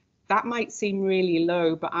 That might seem really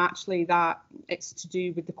low, but actually that it's to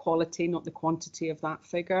do with the quality, not the quantity of that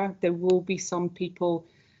figure. There will be some people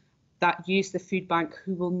that use the food bank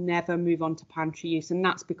who will never move on to pantry use, and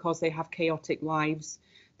that's because they have chaotic lives.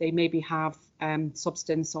 They maybe have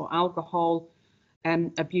substance or alcohol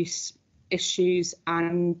abuse issues,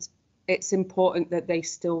 and it's important that they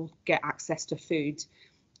still get access to food.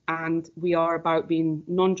 And we are about being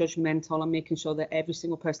non-judgmental and making sure that every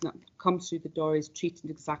single person that comes through the door is treated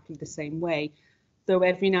exactly the same way. Though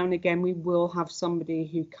every now and again we will have somebody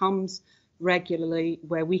who comes regularly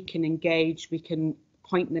where we can engage, we can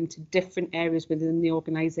point them to different areas within the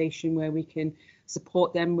organisation where we can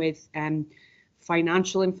support them with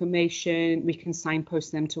financial information. We can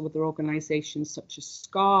signpost them to other organisations such as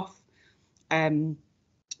SCARF.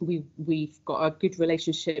 We've got a good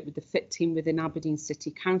relationship with the FIT team within Aberdeen City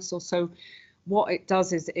Council. So what it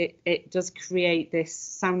does is it does create this,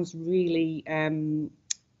 sounds really,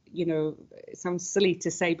 you know, it sounds silly to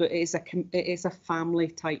say, but it is a family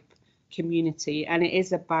type community, and it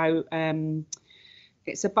is about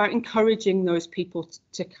it's about encouraging those people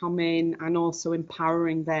to come in and also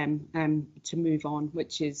empowering them to move on,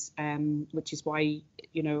 which is why,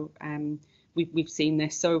 you know, we've seen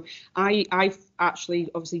this. So I've actually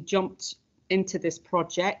obviously jumped into this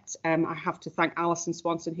project. I have to thank Alison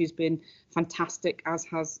Swanson, who's been fantastic, as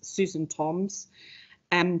has Susan Toms.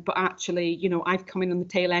 But actually, you know, I've come in on the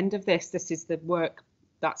tail end of this. This is the work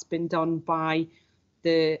that's been done by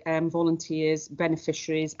the volunteers,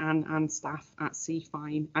 beneficiaries and staff at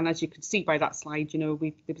CFINE. And as you can see by that slide, you know,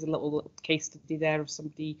 there was a little case study there of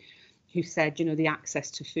somebody who said, you know, the access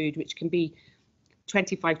to food, which can be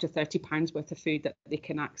 25 to 30 pounds worth of food that they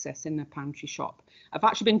can access in a pantry shop. I've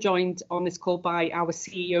actually been joined on this call by our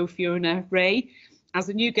CEO, Fiona Ray. As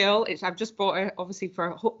a new girl, I've just brought her obviously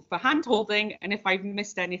for hand holding, and if I've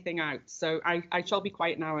missed anything out. So I shall be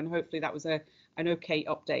quiet now, and hopefully that was an okay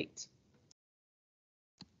update.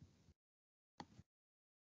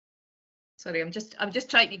 Sorry, I'm just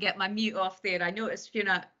trying to get my mute off there. I noticed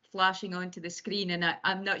Fiona flashing onto the screen, and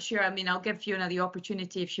I'm not sure. I mean, I'll give Fiona the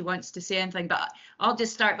opportunity if she wants to say anything, but I'll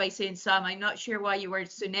just start by saying, Sam, I'm not sure why you were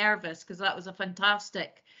so nervous, because that was a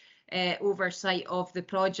fantastic oversight of the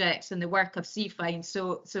projects and the work of CFINE.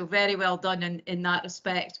 So very well done in that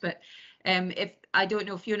respect. But if I don't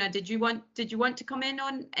know, Fiona, did you want to come in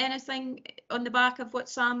on anything on the back of what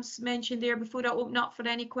Sam's mentioned there before I open up for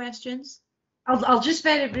any questions? I'll just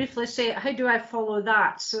very briefly say, how do I follow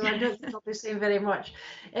that? So I don't think I'll be saying very much.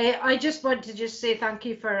 I just want to say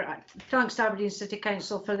thanks to Aberdeen City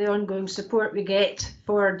Council for the ongoing support we get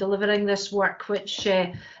for delivering this work, which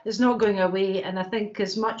is not going away. And I think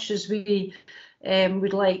as much as we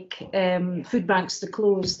would like food banks to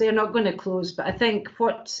close, they're not going to close. But I think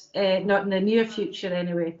not in the near future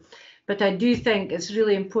anyway. But I do think it's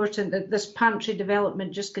really important that this pantry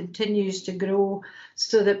development just continues to grow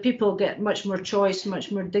so that people get much more choice,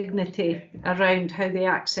 much more dignity around how they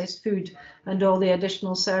access food and all the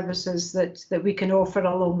additional services that we can offer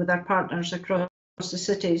along with our partners across the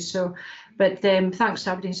city. So, but thanks to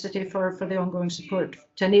Aberdeen City for the ongoing support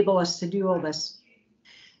to enable us to do all this.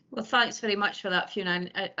 Well, thanks very much for that, Fiona.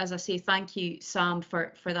 And as I say, thank you, Sam,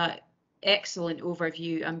 for that excellent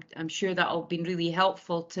overview. I'm sure that'll been really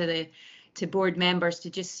helpful to board members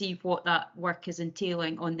to just see what that work is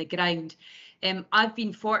entailing on the ground. I've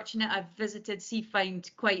been fortunate. I've visited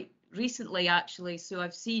CFINE quite recently, actually, so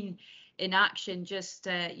I've seen in action just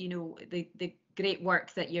you know, the great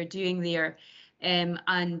work that you're doing there.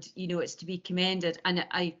 and you know, it's to be commended. And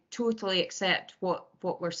I totally accept what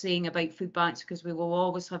we're saying about food banks, because we will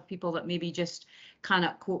always have people that maybe just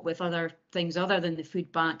cannot cope with other things other than the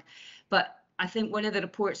food bank. But I think one of the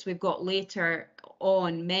reports we've got later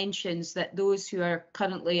on mentions that those who are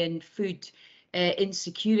currently in food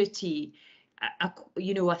insecurity,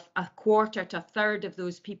 you know, a quarter to a third of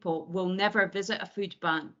those people will never visit a food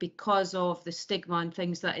bank because of the stigma and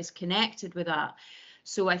things that is connected with that.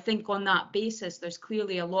 So I think on that basis, there's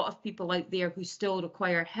clearly a lot of people out there who still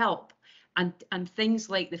require help. And things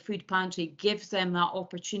like the food pantry gives them that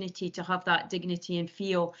opportunity to have that dignity and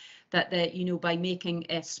feel that you know, by making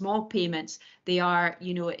small payments, they are,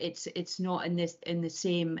 you know, it's not in the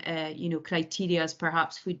same you know, criteria as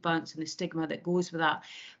perhaps food banks and the stigma that goes with that.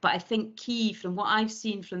 But I think key from what I've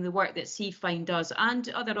seen from the work that CFINE does and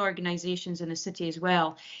other organisations in the city as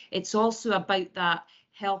well, it's also about that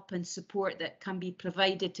help and support that can be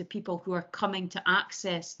provided to people who are coming to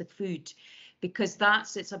access the food. Because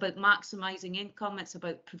it's about maximising income, it's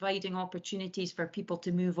about providing opportunities for people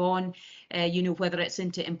to move on, you know, whether it's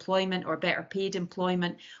into employment or better paid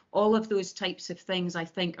employment. All of those types of things, I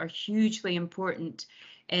think, are hugely important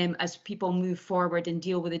as people move forward and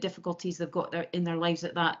deal with the difficulties they've got in their lives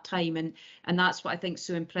at that time. And that's what I think is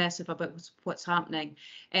so impressive about what's happening.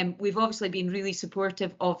 We've obviously been really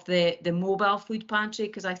supportive of the mobile food pantry,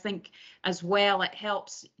 because I think as well it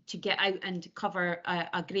helps to get out and cover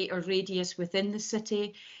a greater radius within the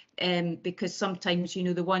city. Because sometimes, you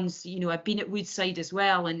know, the ones, you know, I've been at Woodside as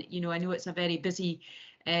well, and, you know, I know it's a very busy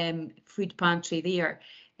food pantry there.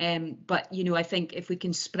 But, you know, I think if we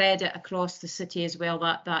can spread it across the city as well,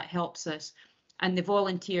 that helps us. And the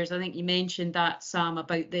volunteers, I think you mentioned that, Sam,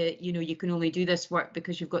 about the, you know, you can only do this work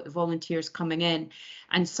because you've got the volunteers coming in.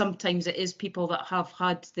 And sometimes it is people that have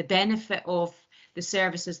had the benefit of the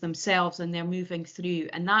services themselves and they're moving through.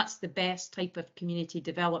 And that's the best type of community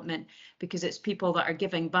development, because it's people that are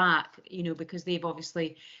giving back, you know, because they've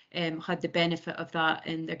obviously had the benefit of that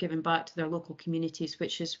and they're giving back to their local communities,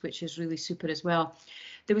 which is really super as well.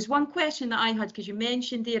 There was one question that I had, because you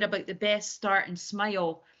mentioned there about the Best Start and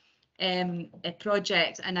Smile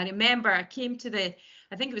project. And I remember I came to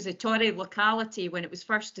I think it was a Torre locality when it was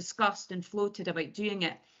first discussed and floated about doing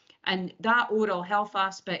it. And that oral health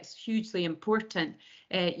aspect is hugely important,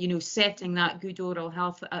 you know, setting that good oral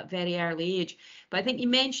health at a very early age. But I think you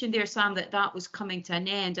mentioned there, Sam, that was coming to an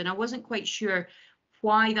end, and I wasn't quite sure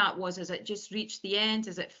why that was. Is it just reached the end?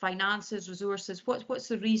 Is it finances, resources? What's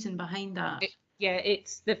the reason behind that? Yeah,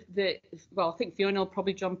 it's well, I think Fiona will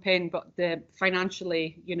probably jump in, but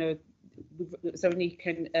financially, you know, it's only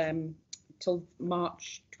till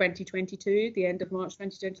March 2022, the end of March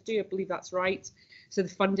 2022, I believe that's right. So the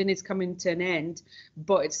funding is coming to an end,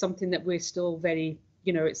 but it's something that we're still very,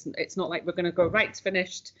 you know, it's not like we're going to go, right, it's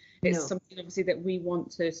finished. It's something obviously that we want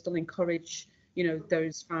to still encourage, you know,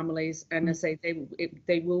 those families. And I say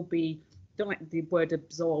they will be, don't like the word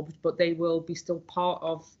absorbed, but they will be still part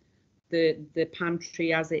of the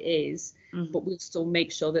pantry as it is. But we'll still make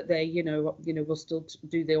sure that they, you know, we'll still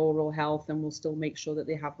do the oral health, and we'll still make sure that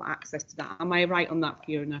they have access to that. Am I right on that,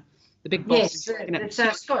 Fiona? The big boss. Yes, it's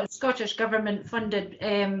a Scottish Government funded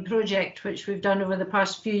project which we've done over the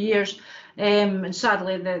past few years, and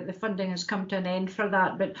sadly the funding has come to an end for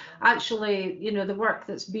that. But actually, you know, the work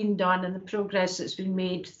that's been done and the progress that's been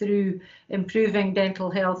made through improving dental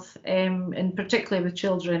health, and particularly with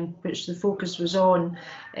children, which the focus was on,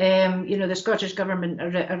 you know, the Scottish Government are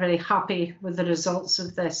very happy with the results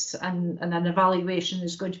of this, and an evaluation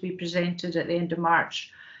is going to be presented at the end of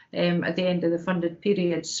March. At the end of the funded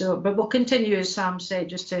period. So, but we'll continue, as Sam said,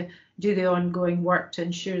 just to do the ongoing work to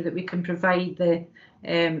ensure that we can provide the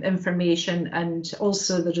information and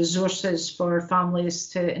also the resources for families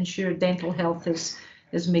to ensure dental health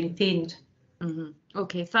is maintained.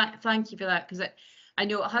 Okay, thank you for that, because I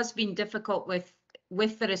know it has been difficult with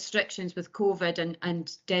the restrictions with COVID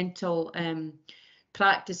and dental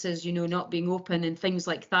practices, you know, not being open and things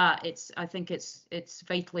like that. I think it's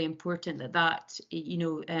vitally important that you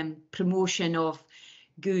know, promotion of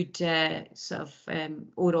good sort of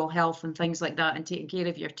oral health and things like that, and taking care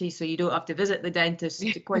of your teeth so you don't have to visit the dentist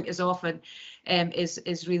quite as often,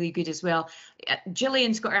 is really good as well.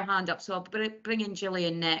 Gillian's got her hand up, so I'll bring in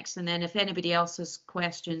Gillian next, and then if anybody else has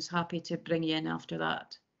questions, happy to bring you in after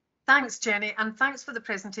that. Thanks, Jenny, and thanks for the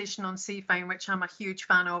presentation on CFINE, which I'm a huge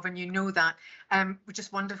fan of, and you know that, which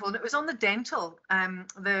is wonderful. And it was on the dental,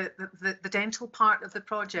 the dental part of the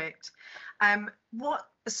project.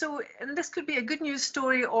 So, and this could be a good news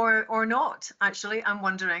story or not, actually, I'm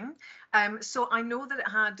wondering. So I know that it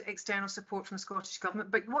had external support from the Scottish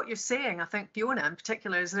Government, but what you're saying, I think, Fiona in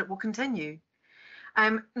particular, is that it will continue.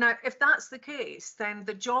 Now, if that's the case, then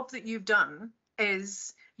the job that you've done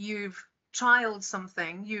is you've trialed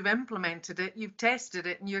something, you've implemented it, you've tested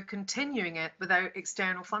it, and you're continuing it without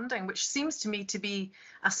external funding, which seems to me to be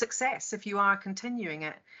a success if you are continuing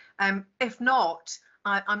it. If not,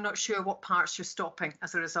 I'm not sure what parts you're stopping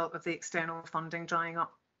as a result of the external funding drying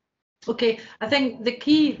up. Okay, I think the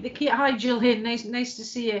key. Hi, Julian. Nice to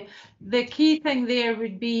see you. The key thing there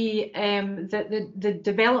would be that the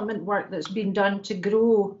development work that's been done to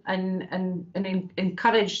grow and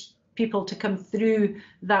encourage people to come through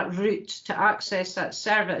that route to access that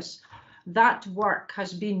service. That work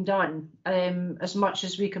has been done as much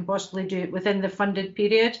as we can possibly do it within the funded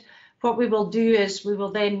period. What we will do is we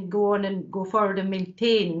will then go on and go forward and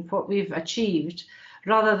maintain what we've achieved,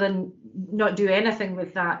 rather than not do anything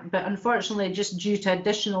with that. But unfortunately, just due to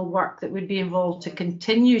additional work that would be involved to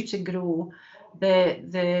continue to grow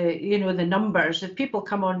the numbers, if people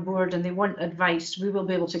come on board and they want advice, we will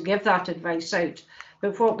be able to give that advice out.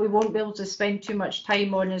 But what we won't be able to spend too much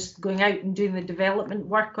time on is going out and doing the development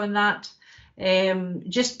work on that.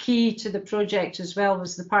 Just key to the project as well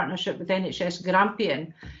was the partnership with NHS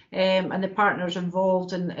Grampian, and the partners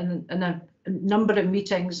involved in a number of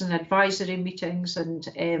meetings and advisory meetings, and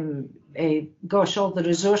all the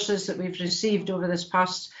resources that we've received over this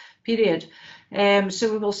past period.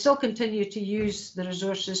 So we will still continue to use the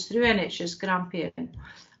resources through NHS Grampian.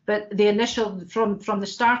 But the initial, from the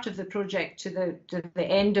start of the project to the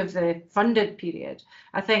end of the funded period,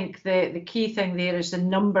 I think the key thing there is the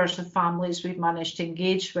numbers of families we've managed to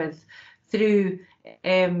engage with through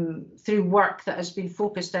work that has been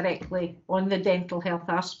focused directly on the dental health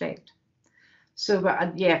aspect. So,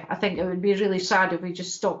 but yeah, I think it would be really sad if we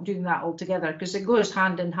just stopped doing that altogether, because it goes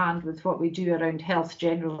hand in hand with what we do around health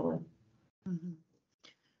generally. Mm-hmm.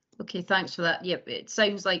 Okay, thanks for that. Yep, it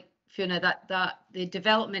sounds like, Fiona, that the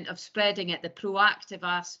development of spreading it, the proactive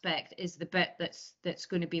aspect, is the bit that's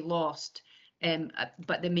going to be lost.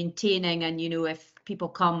 But the maintaining, and if people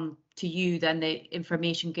come to you, then the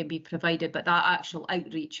information can be provided. But that actual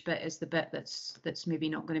outreach bit is the bit that's maybe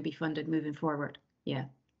not going to be funded moving forward. Yeah.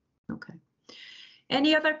 Okay.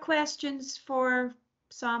 Any other questions for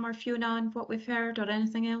Sam or Fiona on what we've heard, or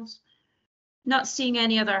anything else? Not seeing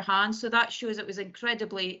any other hands, so that shows it was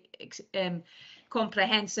incredibly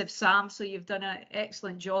comprehensive, Sam, so you've done an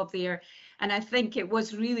excellent job there. And I think it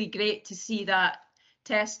was really great to see that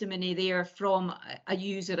testimony there from a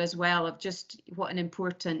user as well, of just what an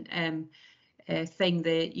important thing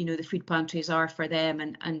the food pantries are for them,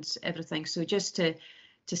 and everything. So just to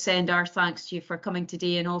send our thanks to you for coming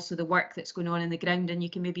today, and also the work that's going on in the ground, and you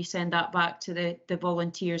can maybe send that back to the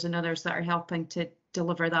volunteers and others that are helping to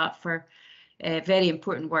deliver that for very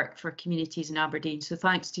important work for communities in Aberdeen. So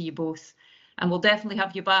thanks to you both, and we'll definitely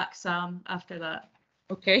have you back, Sam, after that.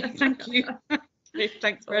 Okay, thank you.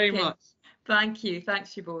 Thanks very much. Thank you.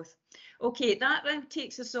 Thanks you both. Okay, that then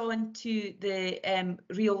takes us on to the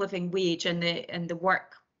real living wage and the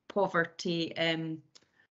work poverty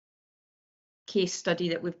case study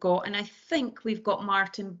that we've got. And I think we've got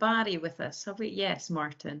Martin Barry with us, have we? Yes,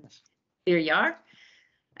 Martin. There you are.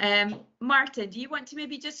 Martin, do you want to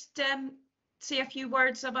maybe just say a few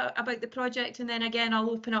words about the project, and then again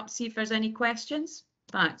I'll open up to see if there's any questions.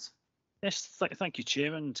 Thanks. Yes, thank you,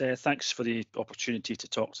 Chair, and thanks for the opportunity to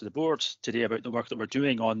talk to the board today about the work that we're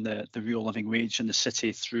doing on the real living wage in the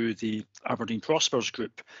city through the Aberdeen Prospers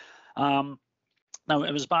Group. Now,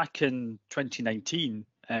 it was back in 2019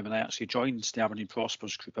 when I actually joined the Aberdeen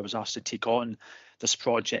Prospers Group. I was asked to take on this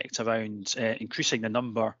project around increasing the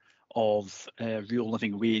number of real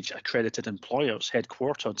living wage accredited employers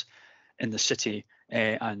headquartered in the city,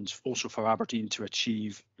 and also for Aberdeen to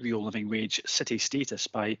achieve real living wage city status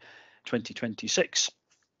by 2026.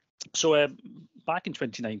 So back in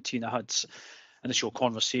 2019, I had initial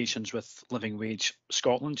conversations with Living Wage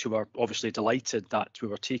Scotland, who were obviously delighted that we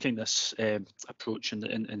were taking this approach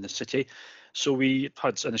in the city. So we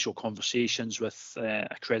had initial conversations with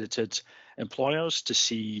accredited employers to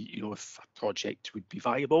see, if a project would be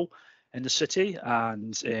viable in the city,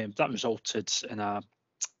 and that resulted in a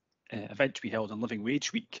event we held on Living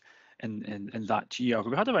Wage Week in that year.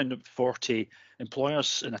 We had around 40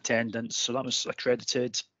 employers in attendance, so that was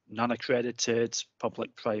accredited, non-accredited,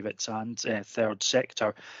 public, private, and third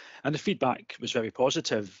sector. And the feedback was very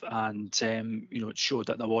positive, and it showed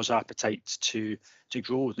that there was appetite to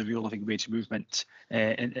grow the real living wage movement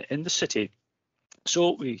in the city.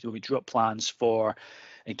 So we drew up plans for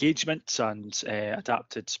engagement and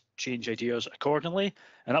adapted change ideas accordingly,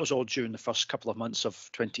 and that was all during the first couple of months of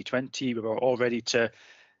 2020. We were all ready to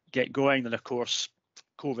get going, and of course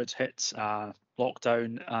COVID hit,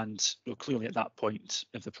 lockdown, and clearly at that point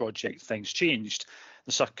of the project things changed.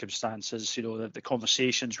 The circumstances, the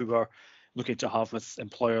conversations we were looking to have with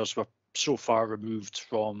employers were so far removed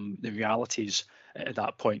from the realities at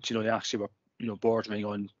that point. They actually were bordering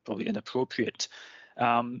on probably inappropriate.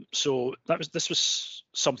 So this was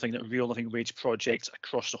something that real living wage projects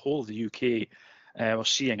across the whole of the UK were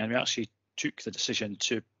seeing, and we actually took the decision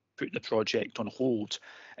to put the project on hold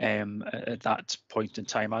at that point in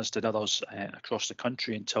time, as did others across the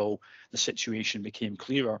country, until the situation became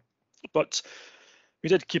clearer. But we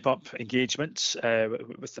did keep up engagement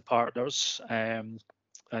with the partners, and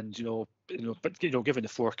given the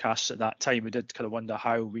forecasts at that time, we did kind of wonder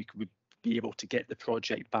how we would be able to get the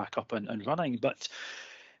project back up and running. But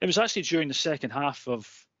it was actually during the second half of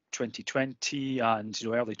 2020 and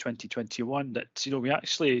early 2021 that although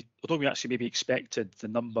we actually maybe expected the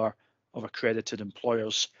number of accredited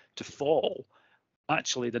employers to fall,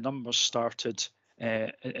 actually the numbers started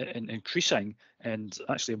increasing, and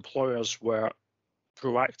actually employers were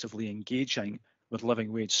proactively engaging with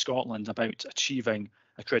Living Wage Scotland about achieving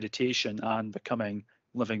accreditation and becoming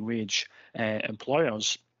living wage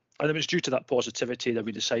employers. And it was due to that positivity that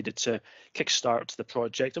we decided to kickstart the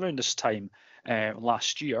project around this time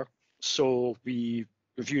last year. So we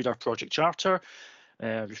reviewed our project charter,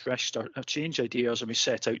 refreshed our change ideas, and we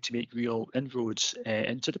set out to make real inroads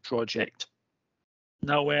into the project.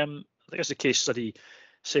 Now, I think as the case study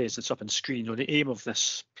says, it's up on screen, the aim of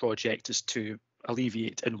this project is to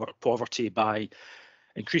alleviate in-work poverty by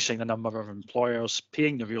increasing the number of employers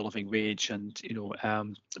paying the real living wage, and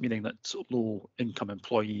meaning that low-income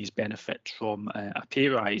employees benefit from a pay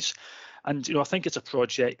rise. And I think it's a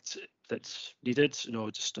project that's needed.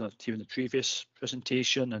 Just hearing the previous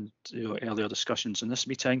presentation and earlier discussions in this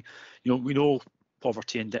meeting, we know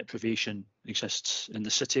poverty and deprivation exists in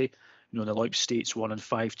the city. In the Leip states, 1 in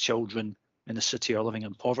 5 children in the city are living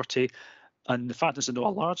in poverty. And the fact is that a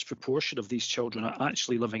large proportion of these children are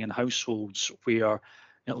actually living in households where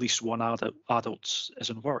at least one adult is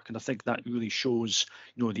in work. And I think that really shows,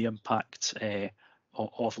 the impact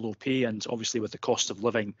of low pay. And obviously with the cost of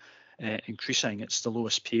living increasing, it's the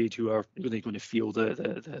lowest paid who are really going to feel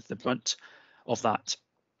the brunt of that.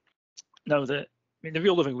 Now, the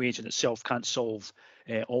real living wage in itself can't solve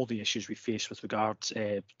all the issues we face with regard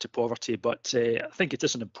to poverty, but I think it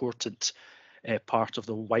is an important part of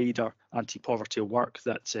the wider anti-poverty work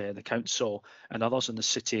that the council and others in the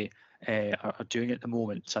city are doing at the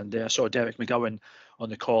moment. And I saw Derek McGowan on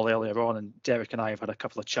the call earlier on, and Derek and I have had a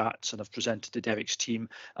couple of chats and have presented to Derek's team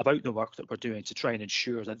about the work that we're doing to try and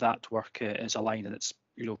ensure that that work is aligned and it's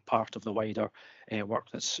part of the wider work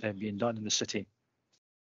that's being done in the city.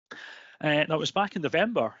 Now, it was back in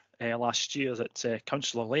November last year that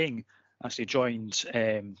Councillor Lang actually joined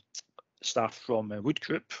staff from Wood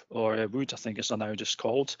Group, or Wood I think it's now just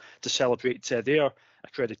called, to celebrate their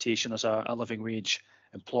accreditation as a living wage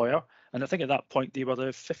employer. And I think at that point they were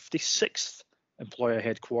the 56th employer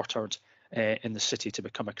headquartered in the city to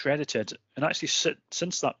become accredited. And actually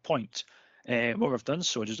since that point, what we've done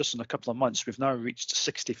so is just in a couple of months, we've now reached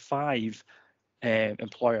 65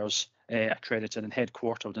 employers accredited and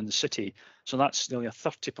headquartered in the city. So that's nearly a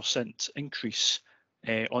 30% increase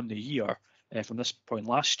on the year from this point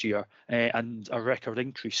last year, and a record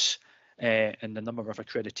increase in the number of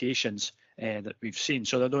accreditations that we've seen.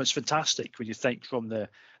 So I know it's fantastic when you think from the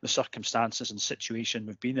circumstances and situation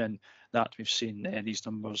we've been in that we've seen these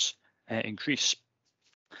numbers increase.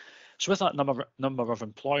 So with that number of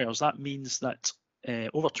employers, that means that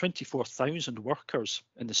over 24,000 workers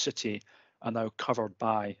in the city are now covered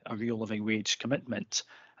by a real living wage commitment,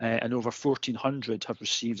 and over 1,400 have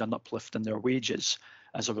received an uplift in their wages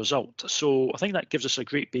as a result. So I think that gives us a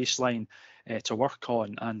great baseline to work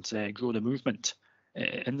on and grow the movement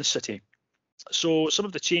in the city. So some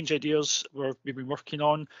of the change ideas we've been working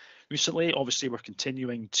on recently, obviously we're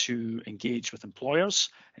continuing to engage with employers,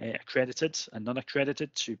 accredited and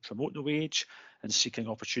non-accredited, to promote the wage and seeking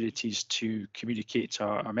opportunities to communicate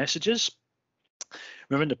our messages.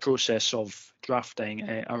 We're in the process of drafting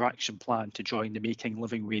our action plan to join the Making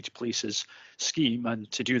Living Wage Places scheme,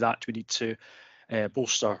 and to do that we need to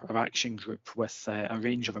bolster our action group with a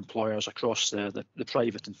range of employers across the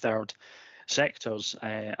private and third sectors,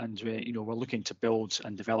 and we're looking to build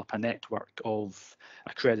and develop a network of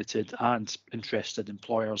accredited and interested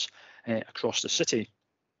employers across the city.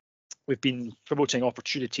 We've been promoting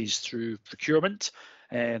opportunities through procurement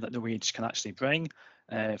that the wage can actually bring.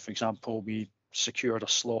 For example, we secured a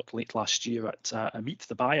slot late last year at a Meet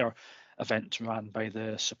the Buyer event run by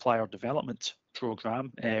the Supplier Development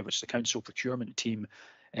Programme, which the council procurement team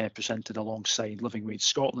presented alongside Living Wage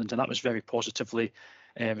Scotland, and that was very positively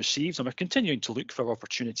received. And we're continuing to look for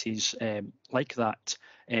opportunities like that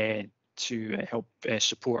to help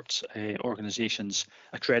support organisations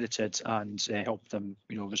accredited and help them,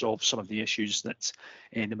 resolve some of the issues that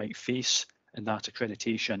they might face in that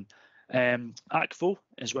accreditation. ACFO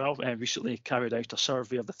as well recently carried out a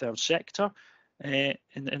survey of the third sector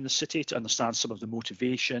in the city to understand some of the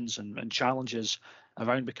motivations and challenges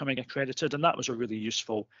around becoming accredited, and that was a really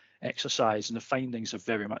useful exercise, and the findings are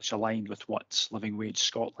very much aligned with what Living Wage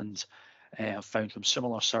Scotland have found from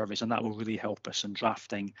similar surveys, and that will really help us in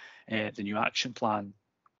drafting the new action plan.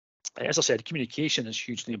 As I said, communication is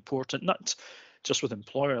hugely important, not just with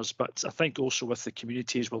employers, but I think also with the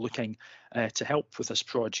communities. We're looking to help with this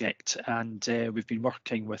project, and we've been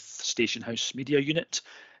working with Station House Media Unit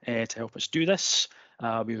to help us do this.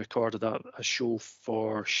 We recorded a show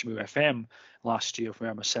for Shmoo FM last year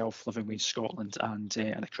where myself, Living Wage Scotland and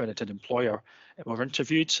an accredited employer were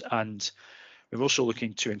interviewed, and we're also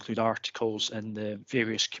looking to include articles in the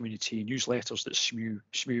various community newsletters that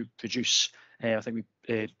Shmoo produce. I think we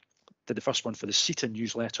did the first one for the Seaton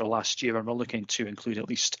newsletter last year, and we're looking to include at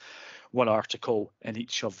least one article in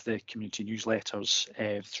each of the community newsletters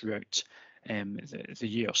throughout the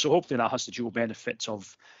year. So hopefully that has the dual benefit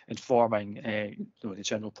of informing the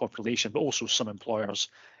general population, but also some employers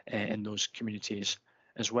in those communities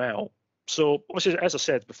as well. So as I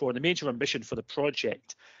said before, the major ambition for the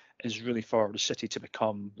project is really for the city to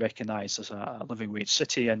become recognised as a living wage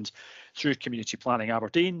city, and through Community Planning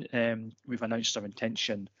Aberdeen, we've announced our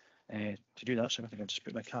intention to do that. So I think I'll just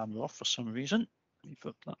put my camera off for some reason. Let me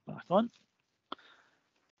put that back on.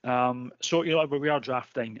 So we are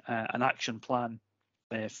drafting an action plan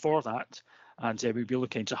for that, and we'll be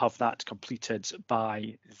looking to have that completed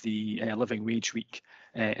by the Living Wage Week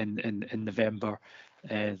in November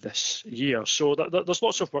this year. So there's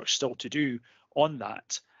lots of work still to do on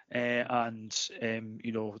that. And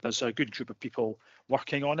there's a good group of people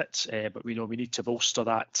working on it, but we know we need to bolster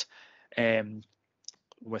that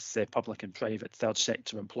with the public and private third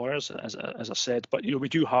sector employers, as I said. But we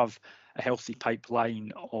do have a healthy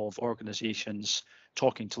pipeline of organisations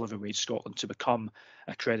talking to Living Wage Scotland to become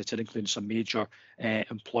accredited, including some major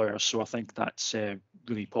employers. So I think that's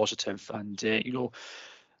really positive. And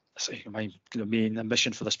my main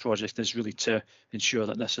ambition for this project is really to ensure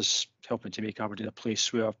that this is helping to make Aberdeen a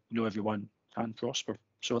place where everyone can prosper.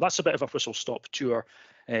 So that's a bit of a whistle-stop tour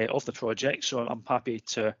of the project. So I'm happy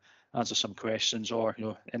to answer some questions, or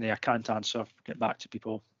any I can't answer, get back to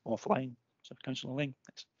people offline. So Councillor Ling.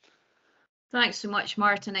 Thanks. Thanks so much,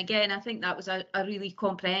 Martin. Again, I think that was a really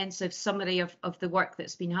comprehensive summary of the work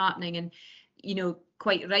that's been happening, and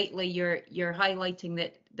quite rightly you're highlighting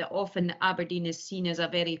that often Aberdeen is seen as a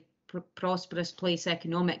very prosperous place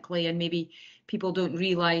economically, and maybe people don't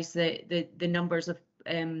realise the numbers of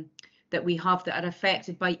that we have that are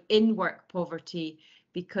affected by in-work poverty,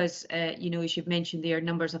 because as you've mentioned, there are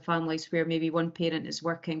numbers of families where maybe one parent is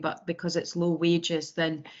working, but because it's low wages,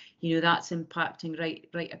 then that's impacting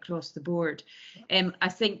right across the board. I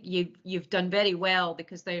think you've done very well,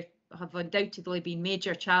 because there have undoubtedly been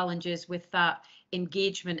major challenges with that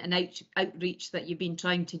engagement and outreach that you've been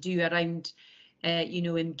trying to do around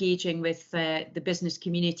engaging with the business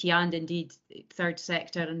community, and indeed third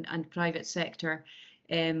sector and private sector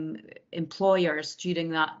employers during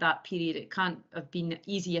that period. It can't have been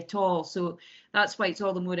easy at all. So that's why it's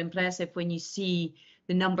all the more impressive when you see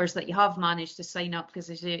the numbers that you have managed to sign up, because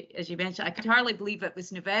as you mentioned, I could hardly believe it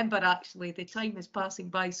was November. Actually, the time is passing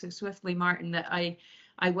by so swiftly, Martin, that I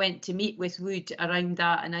went to meet with Wood around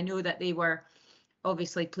that, and I know that they were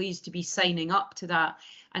obviously pleased to be signing up to that.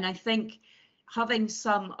 And I think having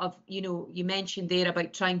some of, you mentioned there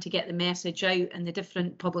about trying to get the message out and the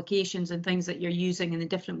different publications and things that you're using and the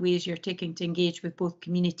different ways you're taking to engage with both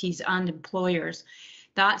communities and employers.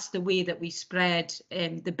 That's the way that we spread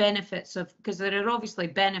the benefits of, because there are obviously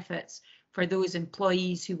benefits for those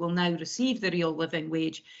employees who will now receive the real living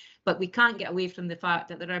wage, but we can't get away from the fact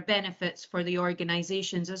that there are benefits for the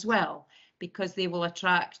organisations as well, because they will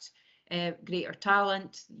attract greater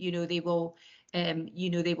talent. They will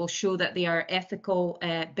they will show that they are ethical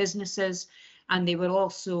businesses, and they will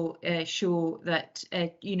also show that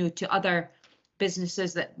to other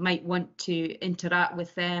businesses that might want to interact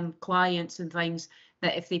with them, clients and things,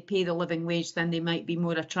 that if they pay the living wage, then they might be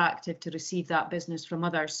more attractive to receive that business from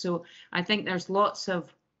others. So I think there's lots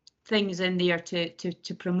of things in there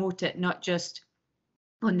to promote it, not just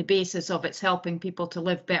on the basis of it's helping people to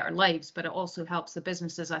live better lives, but it also helps the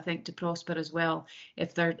businesses, I think, to prosper as well,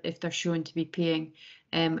 if they're shown to be paying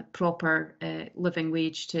proper living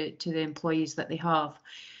wage to the employees that they have.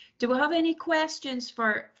 Do we have any questions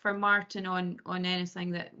for Martin on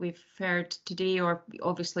anything that we've heard today, or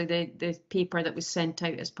obviously the paper that was sent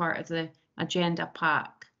out as part of the agenda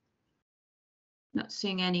pack? Not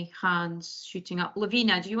seeing any hands shooting up.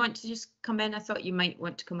 Lavina, do you want to just come in? I thought you might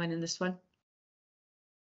want to come in this one.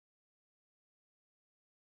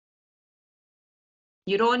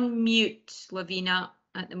 You're on mute, Lavina,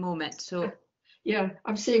 at the moment. So yeah,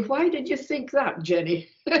 I'm saying, why did you think that, Jenny?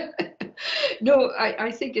 No,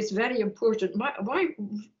 I think it's very important.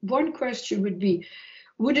 One question would be,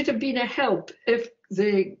 would it have been a help if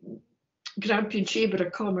the Grampian Chamber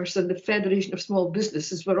of Commerce and the Federation of Small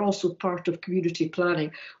Businesses were also part of community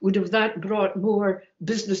planning? Would have that brought more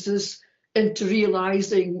businesses into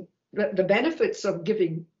realising the benefits of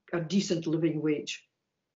giving a decent living wage?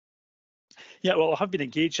 Yeah, well, I have been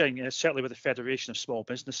engaging certainly with the Federation of Small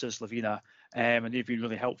Businesses, Lavina, and they've been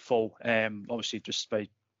really helpful. Obviously, just by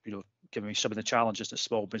giving me some of the challenges that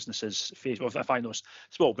small businesses face. Well, if I know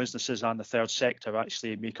small businesses and the third sector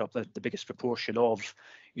actually make up the biggest proportion of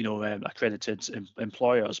accredited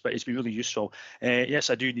employers, but it's been really useful. Yes,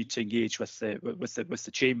 I do need to engage with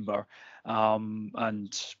the chamber,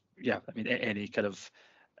 and yeah, I mean any kind of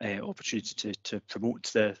opportunity to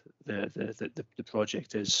promote the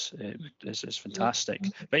project is fantastic.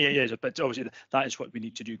 But yeah, but obviously that is what we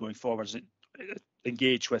need to do going forward, is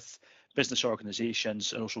engage with business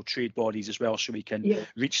organisations and also trade bodies as well, so we can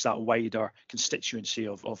reach that wider constituency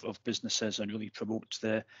of businesses and really promote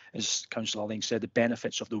as Councillor Lang said, the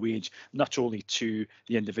benefits of the wage, not only to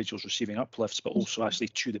the individuals receiving uplifts, but also actually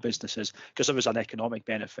to the businesses, because there is an economic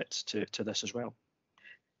benefit to this as well.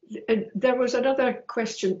 And there was another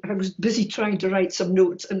question. I was busy trying to write some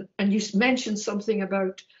notes, and you mentioned something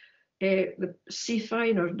about the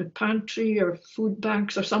CFINE or the pantry or food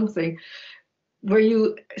banks or something. Were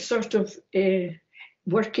you sort of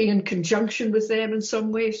working in conjunction with them in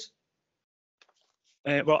some ways?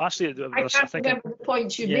 Well, actually, I can't remember the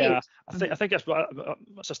points you made. I think that's what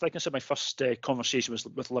I said. My first conversation was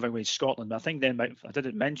with Living Wage Scotland. I think then I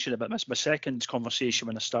didn't mention it, but my second conversation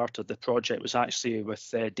when I started the project was actually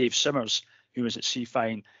with Dave Simmers, who was at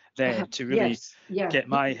CFINE then, to really get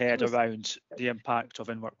my head around the impact of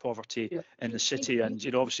in-work poverty in the city. And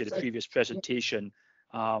obviously the previous presentation,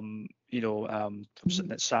 something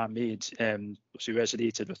that Sam made, obviously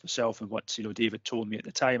resonated with myself and what David told me at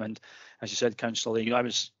the time. And as you said, Councillor Lee, that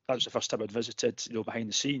was the first time I'd visited behind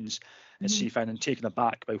the scenes at CFINE, and taken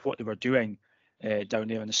aback by what they were doing down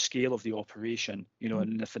there and the scale of the operation,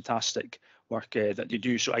 and the fantastic work that they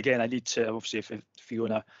do. So again, I need to, obviously, if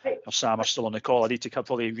Fiona or Sam are still on the call, I need to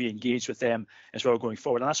probably re-engage with them as well going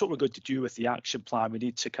forward. And that's what we're going to do with the action plan. We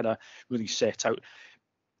need to kind of really set out,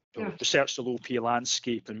 research the low pay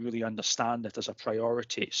landscape and really understand it as a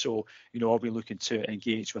priority. So, I'll be looking to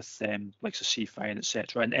engage with them, like the CFINE,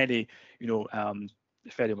 etc. And any,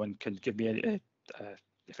 if anyone can give me any,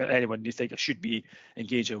 if anyone you think I should be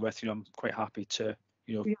engaging with, I'm quite happy to,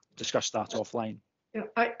 discuss that offline. Yeah,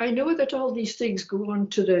 I know that all these things go on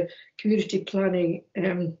to the community planning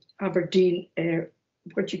Aberdeen,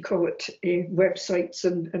 what you call it, websites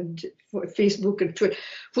and Facebook and Twitter,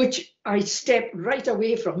 which I step right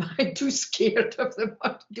away from. I'm too scared of them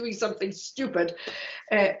doing something stupid.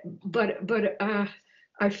 But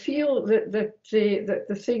I feel that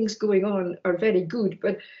the things going on are very good.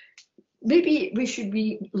 But maybe we should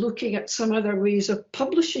be looking at some other ways of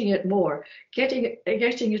publishing it more, getting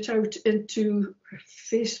it out into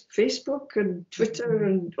Facebook and Twitter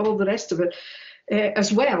and all the rest of it,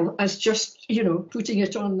 as well as just, putting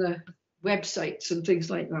it on the websites and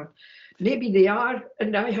things like that. Maybe they are,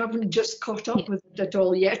 and I haven't just caught up with it at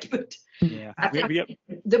all yet, but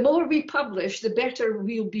the more we publish, the better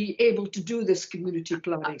we'll be able to do this community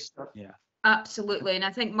planning stuff. Yeah. Absolutely, and I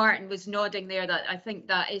think Martin was nodding there that I think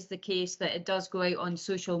that is the case, that it does go out on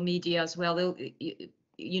social media as well. They'll,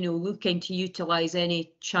 looking to utilise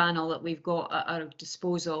any channel that we've got at our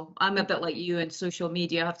disposal. I'm a bit like you in social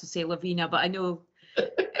media, I have to say, Lavina, but I know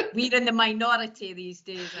we're in the minority these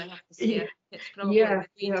days, I have to say. It's probably the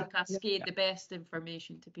way to cascade the best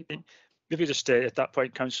information to people. Maybe just at that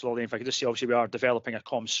point, Councillor Lane, if I could just say, obviously we are developing a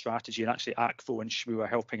comms strategy, and actually ACFO and we were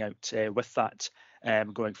helping out with that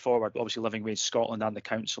going forward. But obviously Living Wage Scotland and the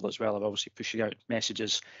council as well are obviously pushing out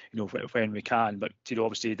messages, when we can. But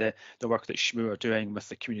obviously the work that SHMU are doing with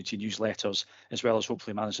the community newsletters, as well as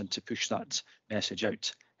hopefully managing to push that message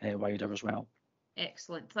out wider as well.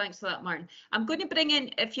 Excellent, thanks for that, Martin. I'm going to bring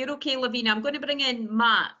in, if you're okay, Lavina, I'm going to bring in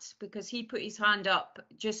Matt, because he put his hand up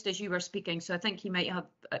just as you were speaking, so I think he might have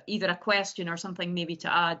either a question or something maybe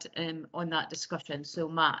to add on that discussion. So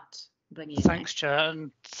Matt. bring you in Thanks, Chair,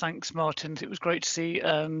 and thanks, Martin. It was great to see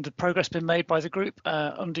the progress being made by the group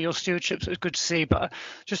under your stewardship. So it's good to see. But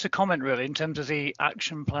just a comment, really, in terms of the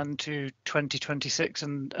action plan to 2026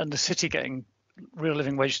 and the city getting real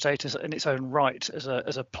living wage status in its own right as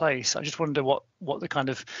a place. I just wonder what the kind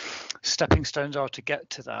of stepping stones are to get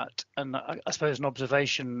to that. And I suppose an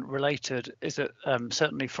observation related is that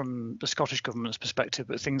certainly from the Scottish Government's perspective,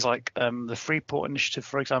 but things like the Freeport Initiative,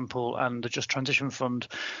 for example, and the Just Transition Fund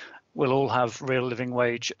will all have real living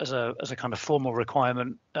wage as a kind of formal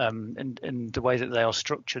requirement in the way that they are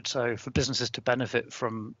structured. So for businesses to benefit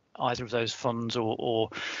from either of those funds or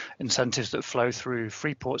incentives that flow through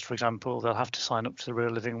Freeports, for example, they'll have to sign up to the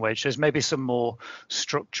real living wage. There's maybe some more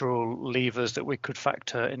structural levers that we could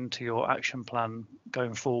factor into your action plan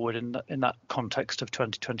going forward in that context of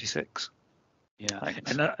 2026. Yeah,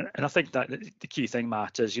 and I think that the key thing,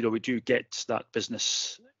 Matt, is we do get that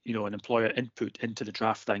business and employer input into the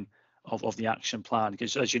drafting of the action plan,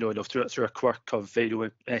 because as you know, through a quirk of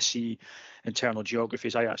SE internal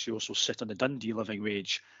geographies, I actually also sit on the Dundee Living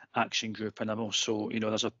Wage Action Group, and I'm also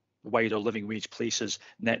there's a wider living wage places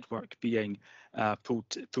network being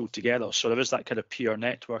pulled together. So there is that kind of peer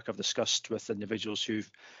network I've discussed with individuals who've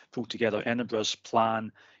pulled together Edinburgh's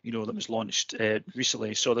plan, that was launched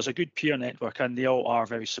recently. So there's a good peer network, and they all are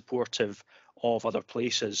very supportive of other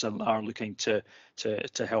places and are looking to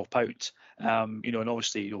help out. And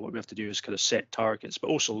obviously, what we have to do is kind of set targets, but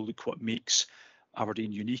also look what makes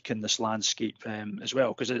Aberdeen unique in this landscape as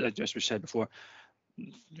well. Because as we said before,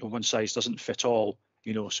 one size doesn't fit all.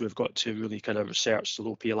 So we've got to really kind of research the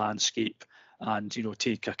low pay landscape and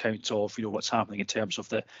take account of what's happening in terms of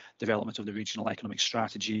the development of the regional economic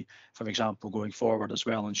strategy, for example, going forward as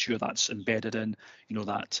well, ensure that's embedded in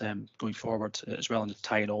that going forward as well, and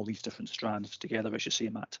tying all these different strands together, as you say,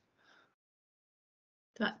 Matt.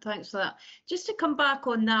 Thanks for that. Just to come back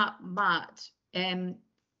on that, Matt, the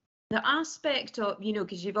aspect of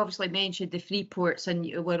because you've obviously mentioned the Freeports, and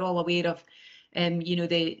we're all aware of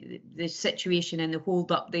the situation and the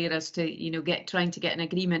hold up there as to trying to get an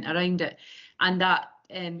agreement around it, and that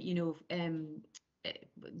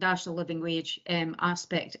national living wage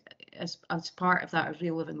aspect as part of that of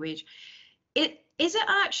real living wage. Is it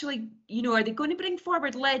actually are they going to bring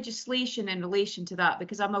forward legislation in relation to that?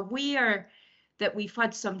 Because I'm aware that we've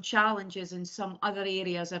had some challenges in some other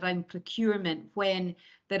areas around procurement when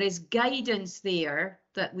there is guidance there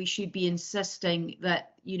that we should be insisting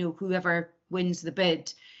that whoever wins the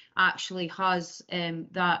bid actually has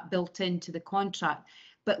that built into the contract,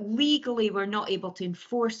 but legally we're not able to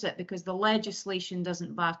enforce it because the legislation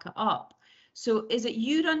doesn't back it up. So is it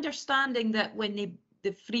your understanding that when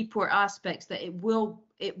the Freeport aspects that it will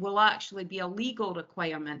actually be a legal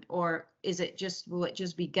requirement, or will it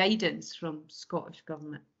just be guidance from Scottish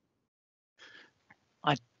Government?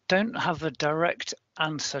 I don't have a direct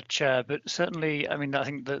answer, Chair, but certainly, I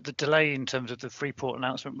think the delay in terms of the Freeport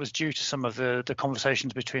announcement was due to some of the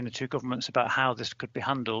conversations between the two governments about how this could be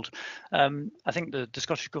handled. I think the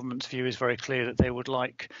Scottish Government's view is very clear that they would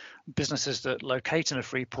like businesses that locate in a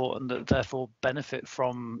Freeport and that therefore benefit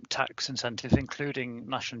from tax incentives, including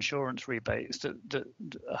national insurance rebates. That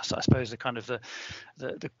I suppose the kind of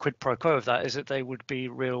the quid pro quo of that is that they would be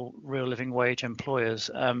real living wage employers.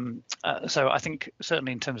 So I think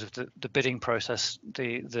certainly in terms of the bidding process,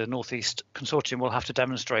 the North East Consortium will have to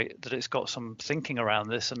demonstrate that it's got some thinking around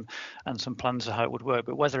this and some plans of how it would work.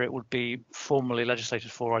 But whether it would be formally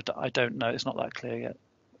legislated for, I don't know. It's not that clear yet.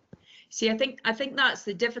 See, I think that's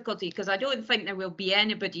the difficulty, because I don't think there will be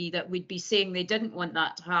anybody that would be saying they didn't want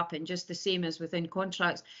that to happen, just the same as within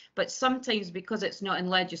contracts. But sometimes because it's not in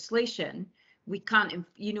legislation, we can't,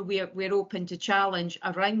 we're open to challenge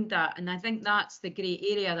around that. And I think that's the grey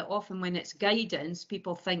area, that often when it's guidance,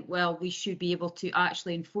 people think, well, we should be able to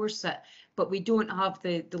actually enforce it, but we don't have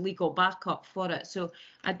the legal backup for it. So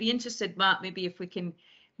I'd be interested, Matt, maybe if we can,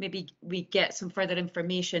 maybe we get some further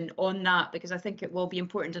information on that, because I think it will be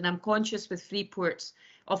important. And I'm conscious with Freeports,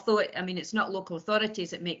 although it's not local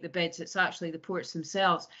authorities that make the bids, it's actually the ports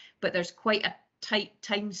themselves, but there's quite a tight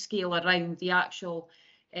time scale around the actual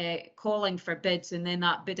calling for bids and then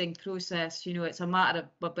that bidding process. It's a matter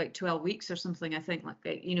of about 12 weeks or something, I think, like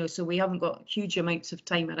that, so we haven't got huge amounts of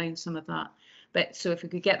time around some of that. But so if we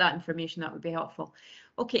could get that information, that would be helpful.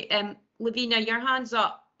 Okay, Lavina, your hand's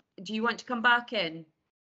up. Do you want to come back in?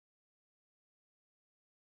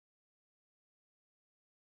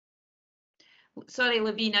 Sorry,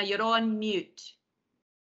 Lavina, you're on mute.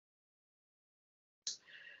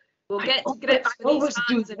 We'll get to grips with these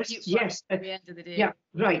hands and mute yes, at the end of the day. Yeah,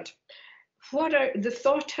 right. The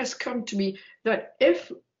thought has come to me that if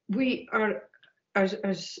we are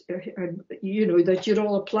you know, that you're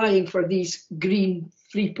all applying for these green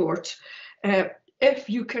free ports, if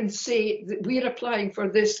you can say that we're applying for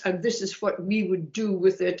this and this is what we would do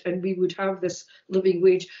with it and we would have this living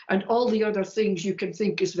wage and all the other things you can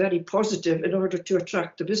think is very positive in order to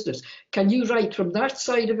attract the business. Can you write from that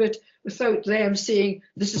side of it without them saying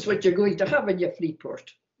this is what you're going to have in your free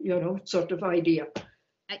port, you know, sort of idea?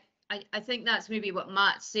 I think that's maybe what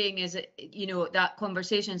Matt's saying is, you know, that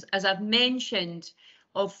conversations, as I've mentioned,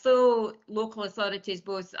 although local authorities,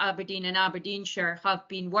 both Aberdeen and Aberdeenshire, have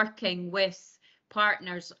been working with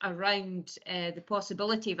partners around the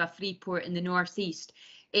possibility of a free port in the northeast,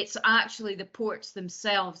 it's actually the ports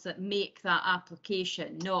themselves that make that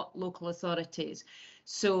application, not local authorities.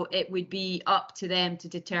 So it would be up to them to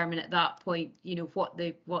determine at that point, you know, what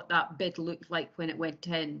that bid looked like when it went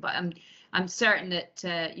in. But I'm certain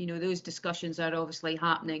that you know, those discussions are obviously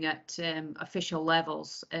happening at official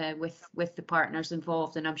levels with the partners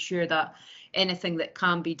involved, and I'm sure that anything that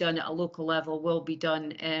can be done at a local level will be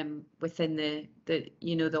done within the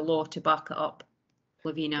you know, the law to back it up.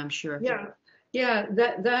 Lavina, I'm sure. Yeah,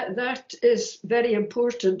 that is very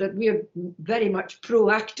important, that we are very much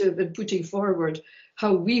proactive in putting forward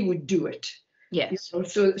how we would do it. Yes. You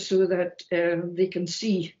know, so that they can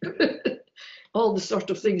see all the sort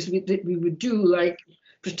of things that we would do, like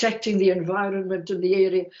protecting the environment in the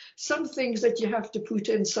area. Some things that you have to put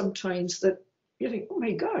in sometimes that you think, oh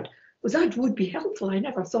my God, well, that would be helpful. I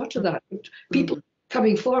never thought of that. People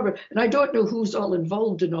coming forward, and I don't know who's all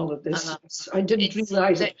involved in all of this. I didn't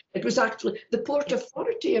realise it. It was actually the Port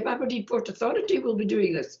Authority of Aberdeen Port Authority will be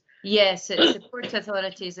doing this. Yes, it's the port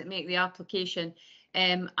authorities that make the application.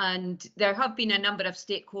 And there have been a number of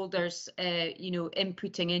stakeholders, you know,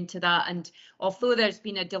 inputting into that. And although there's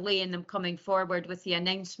been a delay in them coming forward with the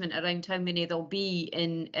announcement around how many there'll be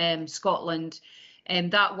in Scotland,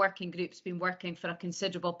 that working group's been working for a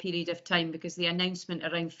considerable period of time, because the announcement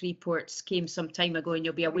around free ports came some time ago, and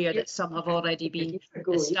you'll be aware that some have already been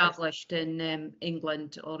established in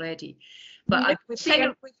England already. But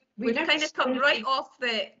we've kind of come right off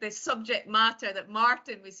the subject matter that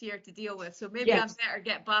Martin was here to deal with, so maybe I better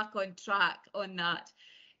get back on track on that,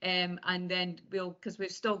 and then because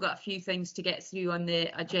we've still got a few things to get through on the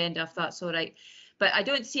agenda, if that's all right. But I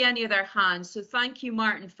don't see any other hands, so thank you,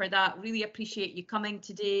 Martin, for that. Really appreciate you coming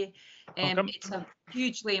today. It's a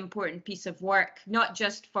hugely important piece of work, not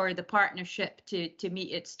just for the partnership to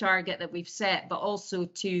meet its target that we've set, but also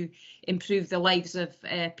to improve the lives of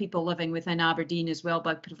people living within Aberdeen as well,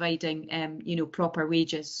 by providing you know, proper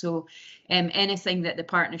wages. So anything that the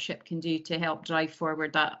partnership can do to help drive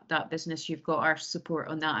forward that business, you've got our support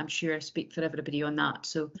on that. I'm sure I speak for everybody on that.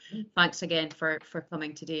 So thanks again for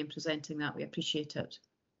coming today and presenting that. We appreciate it.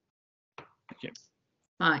 Thank you.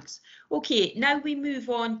 Thanks. Okay, now we move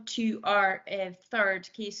on to our third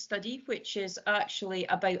case study, which is actually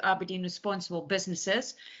about Aberdeen responsible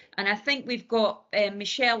businesses. And I think we've got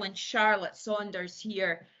Michelle and Charlotte Saunders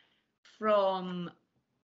here from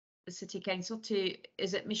the City Council.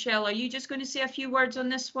 Is it Michelle? Are you just going to say a few words on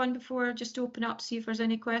this one before I just open up, see if there's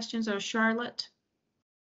any questions, or Charlotte?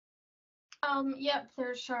 Yep,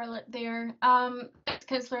 there's Charlotte there.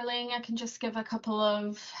 Councillor Lang, I can just give a couple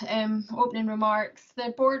of opening remarks.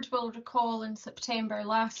 The board will recall in September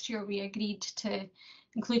last year we agreed to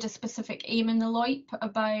include a specific aim in the LOIP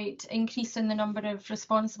about increasing the number of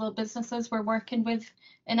responsible businesses we're working with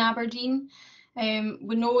in Aberdeen.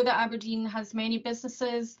 We know that Aberdeen has many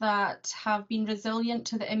businesses that have been resilient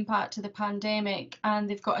to the impact of the pandemic, and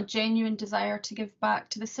they've got a genuine desire to give back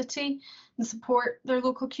to the city and support their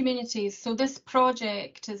local communities. So this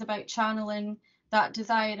project is about channeling that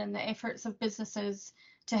desire and the efforts of businesses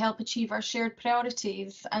to help achieve our shared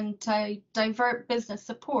priorities and to divert business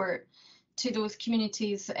support to those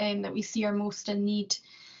communities that we see are most in need.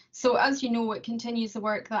 So as you know, it continues the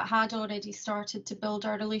work that had already started to build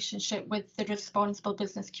our relationship with the responsible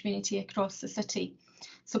business community across the city.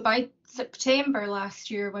 So by September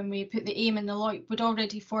last year, when we put the aim in the LOIP, we'd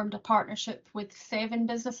already formed a partnership with 7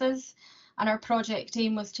 businesses, and our project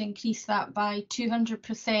aim was to increase that by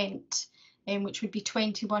 200%, which would be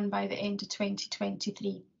 21 by the end of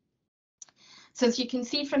 2023. So as you can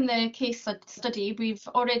see from the case study, we've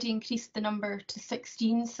already increased the number to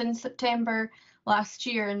 16 since September last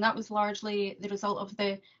year, and that was largely the result of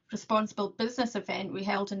the responsible business event we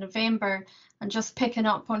held in November, and just picking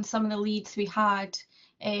up on some of the leads we had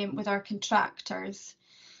with our contractors.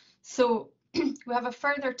 So we have a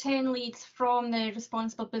further 10 leads from the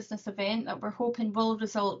responsible business event that we're hoping will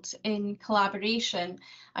result in collaboration,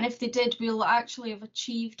 and if they did, we'll actually have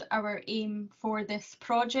achieved our aim for this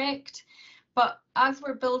project. But as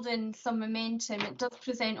we're building some momentum, it does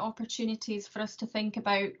present opportunities for us to think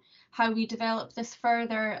about how we develop this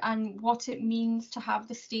further and what it means to have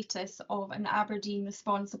the status of an Aberdeen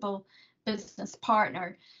responsible business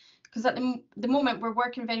partner. Because at the moment, we're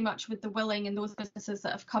working very much with the willing and those businesses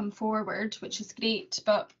that have come forward, which is great.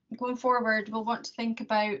 But going forward, we'll want to think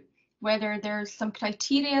about whether there's some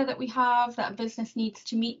criteria that we have that a business needs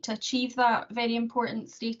to meet to achieve that very important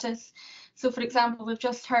status. So, for example, we've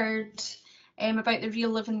just heard about the real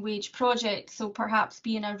living wage project. So perhaps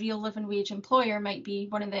being a real living wage employer might be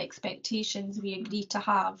one of the expectations we agree to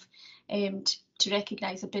have to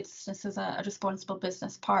recognise a business as a responsible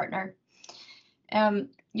business partner.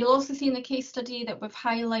 You'll also see in the case study that we've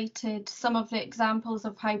highlighted some of the examples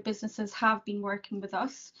of how businesses have been working with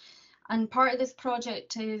us. And part of this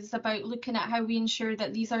project is about looking at how we ensure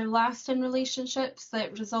that these are lasting relationships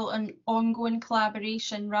that result in ongoing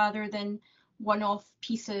collaboration rather than one-off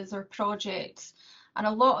pieces or projects. And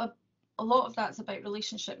a lot of that's about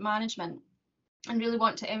relationship management. And really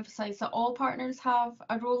want to emphasise that all partners have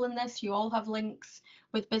a role in this. You all have links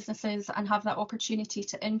with businesses and have that opportunity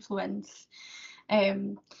to influence.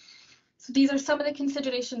 So these are some of the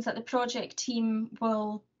considerations that the project team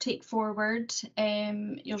will take forward.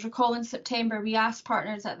 You'll recall in September we asked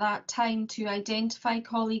partners at that time to identify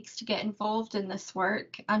colleagues to get involved in this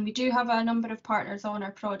work, and we do have a number of partners on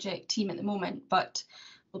our project team at the moment, but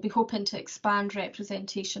we'll be hoping to expand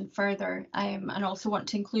representation further and also want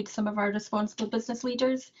to include some of our responsible business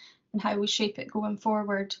leaders and how we shape it going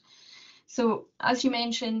forward. So, as you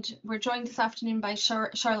mentioned, we're joined this afternoon by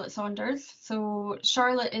Charlotte Saunders. So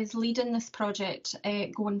Charlotte is leading this project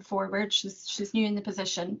going forward. She's new in the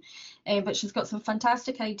position, but she's got some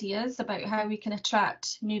fantastic ideas about how we can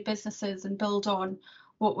attract new businesses and build on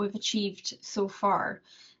what we've achieved so far.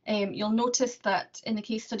 You'll notice that in the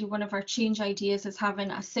case study, one of our change ideas is having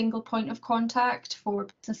a single point of contact for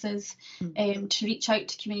businesses to reach out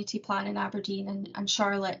to community plan in Aberdeen, and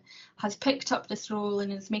Charlotte has picked up this role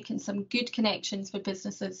and is making some good connections with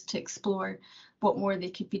businesses to explore what more they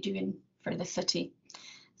could be doing for the city.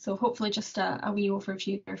 So hopefully just a wee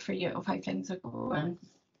overview there for you of how things are going.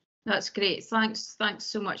 That's great. Thanks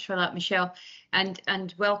so much for that, Michelle,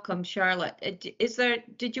 and welcome, Charlotte.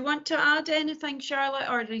 Did you want to add anything, Charlotte,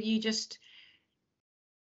 or are you just?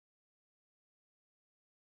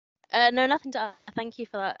 No, nothing to add. Thank you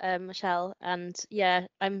for that, Michelle. And yeah,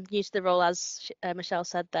 I'm new to the role, as Michelle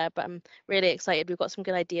said there, but I'm really excited. We've got some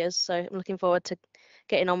good ideas, so I'm looking forward to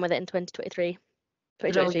getting on with it in 2023.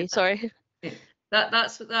 Sorry.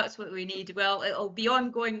 That's what we need. Well, it'll be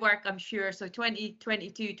ongoing work, I'm sure. So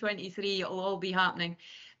 2022, 23, it'll all be happening.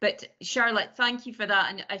 But Charlotte, thank you for that.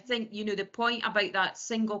 And I think, the point about that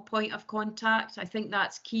single point of contact, I think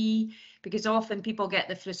that's key, because often people get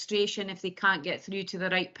the frustration if they can't get through to the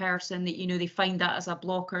right person, that, they find that as a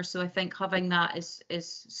blocker. So I think having that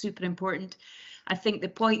is super important. I think the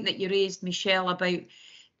point that you raised, Michelle, about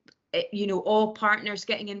all partners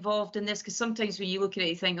getting involved in this, because sometimes when you look at it,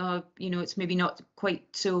 you think, oh, it's maybe not quite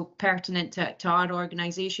so pertinent to our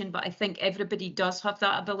organisation, but I think everybody does have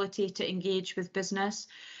that ability to engage with business,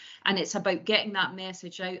 and it's about getting that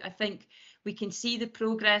message out. I think we can see the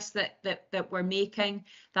progress that we're making.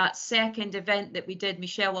 That second event that we did,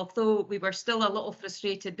 Michelle, although we were still a little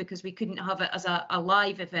frustrated because we couldn't have it as a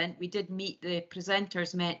live event, we did meet, the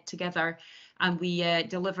presenters met together, and we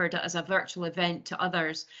delivered it as a virtual event to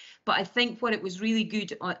others. But I think what it was really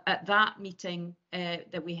good at that meeting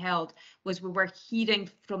that we held was we were hearing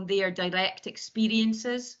from their direct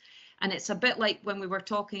experiences. And it's a bit like when we were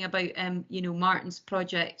talking about, Martin's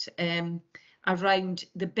project around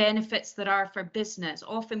the benefits there are for business.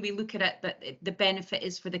 Often we look at it that the benefit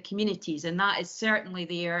is for the communities, and that is certainly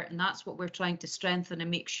there. And that's what we're trying to strengthen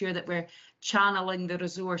and make sure that we're channeling the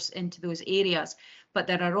resource into those areas. But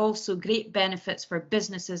there are also great benefits for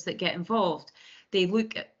businesses that get involved. They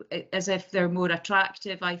look as if they're more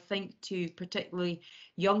attractive, I think, to particularly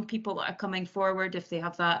young people that are coming forward, if they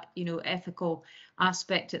have that, ethical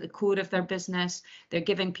aspect at the core of their business. They're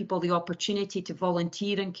giving people the opportunity to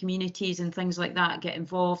volunteer in communities and things like that, get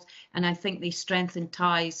involved. And I think they strengthen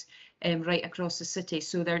ties right across the city.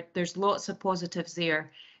 So there's lots of positives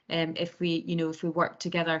there. If we work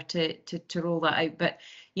together to roll that out. But,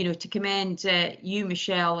 to commend you,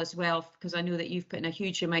 Michelle, as well, because I know that you've put in a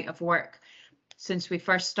huge amount of work since we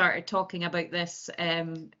first started talking about this,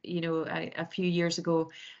 a few years ago,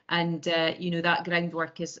 and that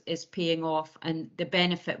groundwork is paying off, and the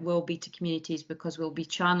benefit will be to communities because we'll be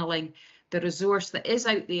channeling the resource that is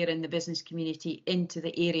out there in the business community into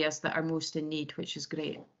the areas that are most in need, which is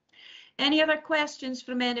great. Any other questions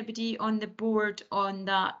from anybody on the board on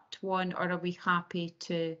that one, or are we happy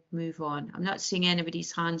to move on? I'm not seeing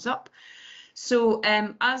anybody's hands up. So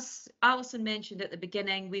as Alison mentioned at the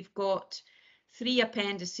beginning, we've got 3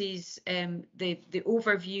 appendices, the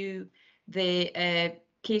overview, the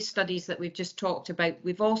case studies that we've just talked about.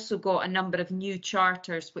 We've also got a number of new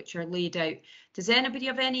charters which are laid out. Does anybody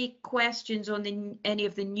have any questions on any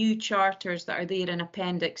of the new charters that are there in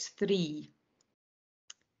Appendix 3?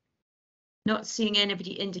 Not seeing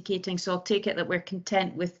anybody indicating, so I'll take it that we're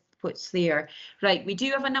content with what's there. Right, we do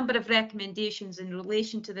have a number of recommendations in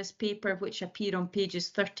relation to this paper which appear on pages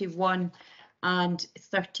 31 and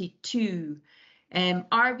 32.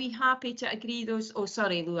 Are we happy to agree those? Oh,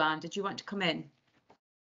 sorry, Luann, did you want to come in?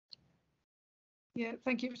 Yeah,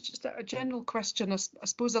 thank you. It's just a general question. I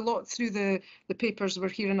suppose a lot through the papers we're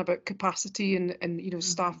hearing about capacity and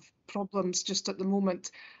staff problems just at the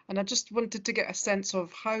moment, and I just wanted to get a sense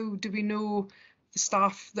of how do we know the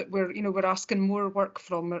staff that we're asking more work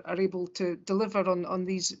from are able to deliver on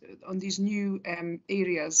these new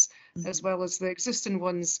areas as well as the existing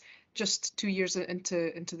ones just 2 years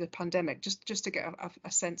into the pandemic, just to get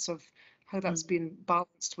a sense of how that's being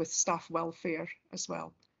balanced with staff welfare as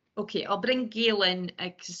well. Okay, I'll bring Gail in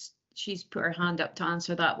because she's put her hand up to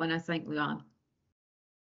answer that one, I think, Luann.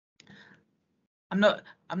 I'm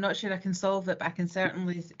not sure I can solve it, but I can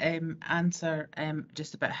certainly answer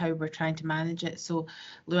just about how we're trying to manage it. So,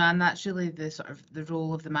 Luann, that's really the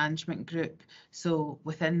role of the management group. So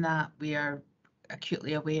within that, we are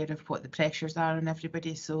acutely aware of what the pressures are on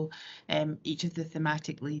everybody. So each of the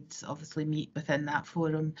thematic leads obviously meet within that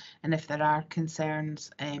forum, and if there are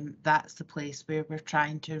concerns, that's the place where we're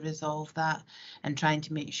trying to resolve that and trying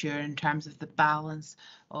to make sure in terms of the balance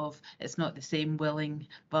of it's not the same willing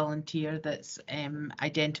volunteer that's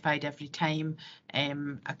identified every time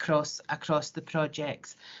across the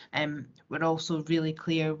projects. We're also really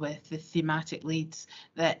clear with the thematic leads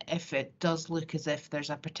that if it does look as if there's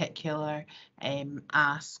a particular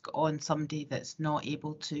ask on somebody that's not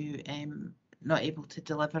able to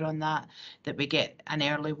deliver on that we get an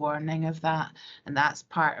early warning of that, and that's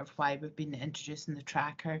part of why we've been introducing the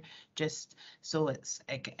tracker, just so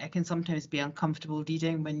it can sometimes be uncomfortable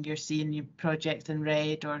reading when you're seeing your project in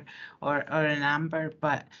red or in amber,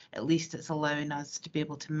 but at least it's allowing us to be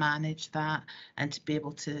able to manage that and to be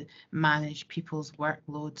able to manage people's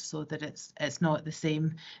workload so that it's not the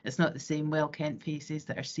same well-kent faces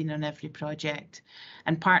that are seen on every project.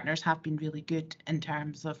 And partners have been really good in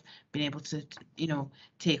terms of being able to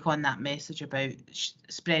take on that message about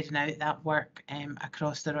spreading out that work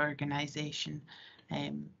across their organisation.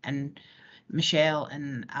 And Michelle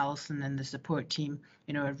and Alison and the support team,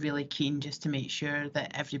 are really keen just to make sure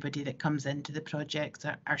that everybody that comes into the projects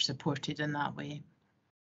are supported in that way.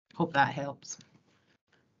 Hope that helps.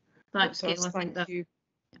 Thanks, Gail. Thank you.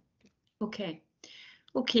 Okay.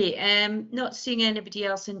 Not seeing anybody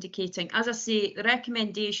else indicating. As I say, the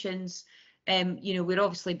recommendations, we're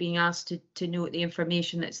obviously being asked to note the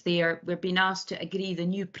information that's there. We're being asked to agree the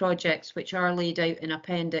new projects which are laid out in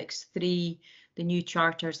Appendix 3, the new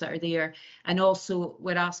charters that are there, and also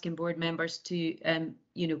we're asking board members to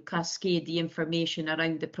cascade the information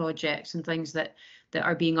around the projects and things that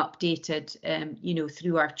are being updated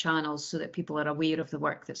through our channels so that people are aware of the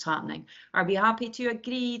work that's happening. Are we happy to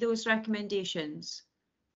agree those recommendations?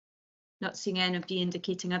 Not seeing anybody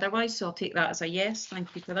indicating otherwise, so I'll take that as a yes.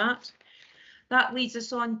 Thank you for that. That leads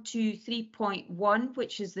us on to 3.1,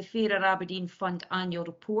 which is the Fairer Aberdeen Fund Annual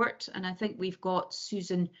Report, and I think we've got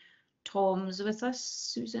Susan Toms with us.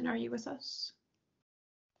 Susan, are you with us?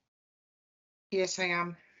 Yes, I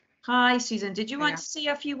am. Hi, Susan. Did you want to say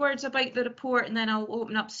a few words about the report, and then I'll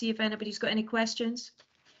open up, see if anybody's got any questions?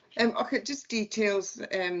 Okay, just details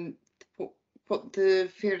what the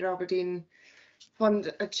Fairer Aberdeen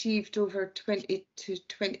Fund achieved over 20 to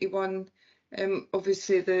 21.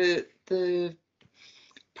 Obviously, the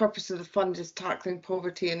purpose of the fund is tackling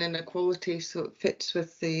poverty and inequality, so it fits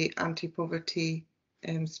with the anti-poverty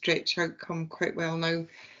stretch outcome quite well now.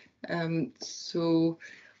 So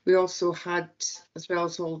we also had, as well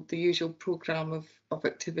as all the usual programme of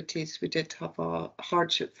activities, we did have a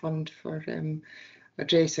hardship fund for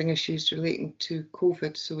addressing issues relating to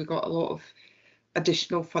COVID. So we got a lot of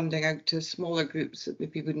additional funding out to smaller groups that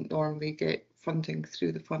maybe wouldn't normally get funding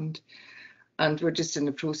through the fund. And we're just in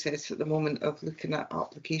the process at the moment of looking at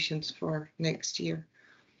applications for next year.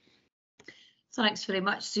 Thanks very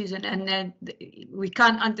much, Susan. And we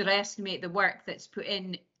can't underestimate the work that's put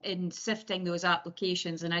in sifting those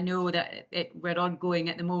applications. And I know that we're ongoing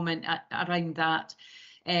at the moment around that.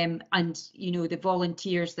 And the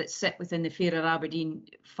volunteers that sit within the Fairer Aberdeen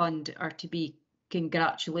Fund are to be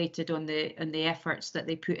congratulated on the efforts that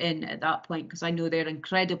they put in at that point, because I know they're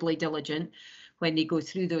incredibly diligent when they go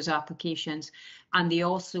through those applications, and they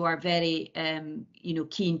also are very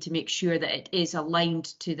keen to make sure that it is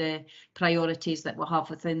aligned to the priorities that we'll have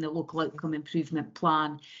within the local outcome improvement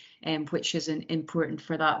plan, which is important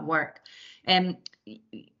for that work.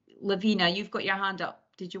 Lavina, you've got your hand up.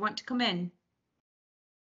 Did you want to come in?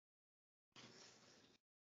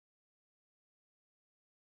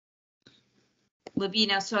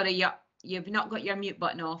 Lavina, sorry, you've not got your mute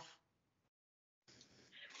button off.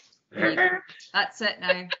 That's it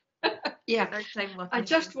now. Yeah, I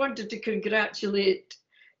just wanted to congratulate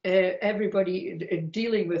everybody in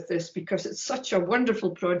dealing with this, because it's such a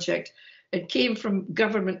wonderful project. It came from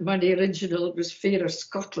government money original. It was Fairer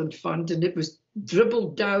Scotland Fund, and it was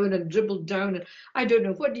dribbled down and dribbled down. And I don't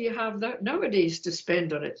know, what do you have that nowadays to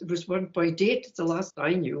spend on it? It was 1.8 the last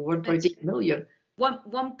I knew, 1.8 million.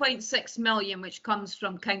 1.6 million, which comes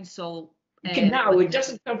from council. Now it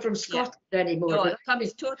doesn't come from Scotland anymore. No, but it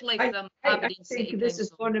comes totally from Aberdeen City I think this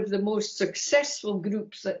is one of the most successful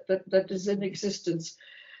groups that is in existence.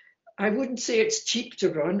 I wouldn't say it's cheap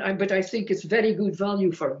to run, but I think it's very good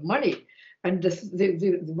value for money. And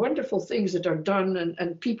the wonderful things that are done,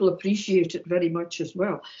 and people appreciate it very much as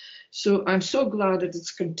well. So I'm so glad that it's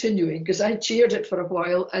continuing, because I chaired it for a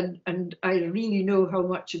while, and I really know how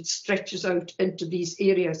much it stretches out into these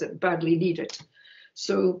areas that badly need it.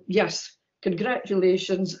 So yes,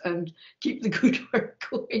 congratulations, and keep the good work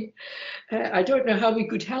going. I don't know how we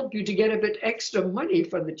could help you to get a bit extra money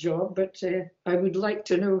for the job, but I would like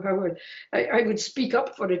to know how I would speak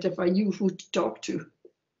up for it if I knew who to talk to.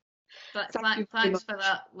 Thanks for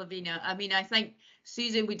that, Lavina. I mean, I think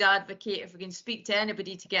Susan would advocate if we can speak to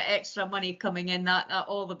anybody to get extra money coming in, that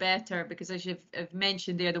all the better, because as you've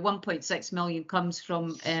mentioned there, the 1.6 million comes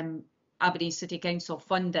from Aberdeen City Council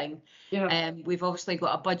funding. Yeah. We've obviously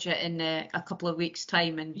got a budget in a couple of weeks'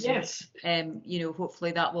 time, and yes,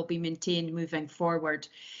 hopefully that will be maintained moving forward.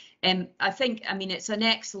 I think, I mean, it's an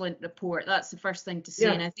excellent report. That's the first thing to say,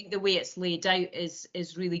 yeah. And I think the way it's laid out is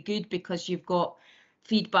really good, because you've got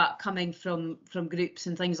feedback coming from groups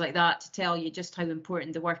and things like that to tell you just how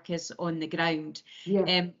important the work is on the ground.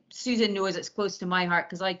 Yeah. Susan knows it's close to my heart,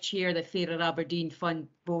 because I chair the Fairer Aberdeen Fund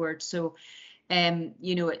board, so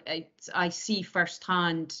I see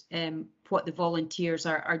firsthand what the volunteers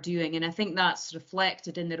are doing, and I think that's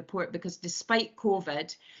reflected in the report, because despite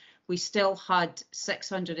COVID, we still had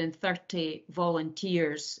 630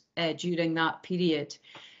 volunteers during that period.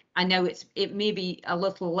 And now it may be a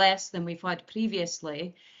little less than we've had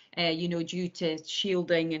previously, due to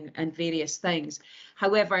shielding and various things.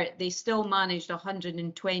 However, they still managed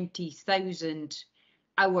 120,000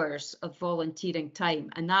 hours of volunteering time,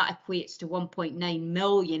 and that equates to £1.9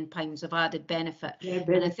 million of added benefit. Yeah,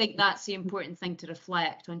 and I think that's the important thing to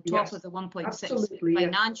reflect. On top of the 1.6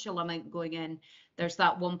 financial amount going in, there's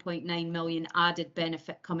that 1.9 million added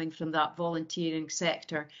benefit coming from that volunteering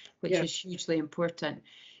sector, which is hugely important.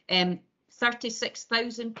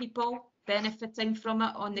 36,000 people benefiting from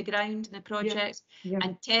it on the ground in the projects,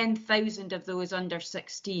 and 10,000 of those under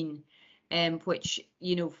 16, which,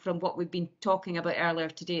 from what we've been talking about earlier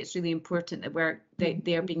today, it's really important that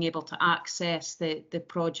they're being able to access the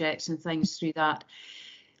projects and things through that.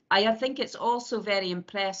 I think it's also very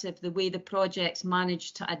impressive the way the projects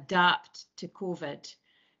managed to adapt to COVID,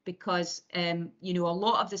 because a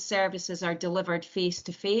lot of the services are delivered face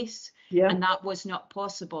to face, and that was not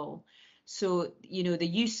possible. So, the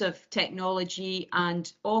use of technology,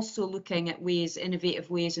 and also looking at innovative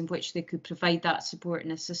ways in which they could provide that support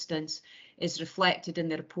and assistance, is reflected in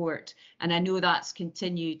the report. And I know that's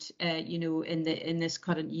continued, in this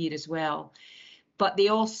current year as well. But they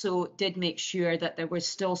also did make sure that there was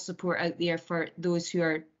still support out there for those who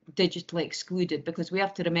are digitally excluded, because we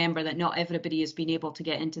have to remember that not everybody has been able to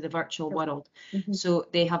get into the virtual world. Mm-hmm. So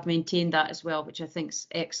they have maintained that as well, which I think is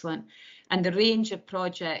excellent. And the range of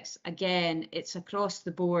projects, again, it's across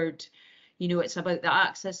the board. It's about the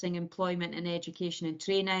accessing employment and education and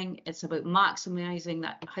training. It's about maximising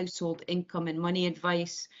that household income and money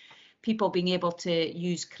advice. People being able to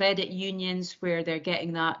use credit unions where they're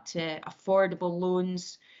getting that affordable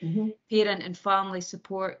loans, parent and family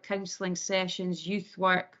support, counselling sessions, youth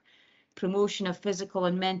work, promotion of physical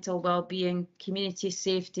and mental well-being, community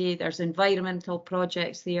safety. There's environmental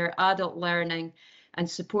projects there, adult learning, and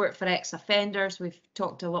support for ex-offenders. We've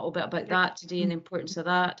talked a little bit about that today and the importance of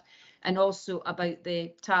that, and also about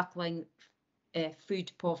the tackling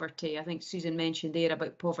food poverty. I think Susan mentioned there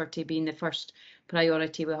about poverty being the first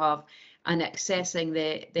priority we have, and accessing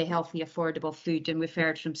the healthy, affordable food. And we've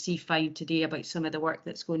heard from CFINE today about some of the work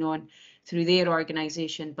that's going on through their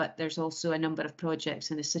organisation, but there's also a number of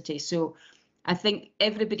projects in the city. So I think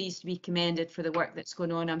everybody's to be commended for the work that's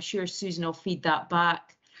going on. I'm sure Susan will feed that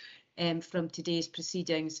back from today's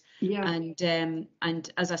proceedings. Yeah.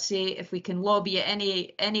 And as I say, if we can lobby at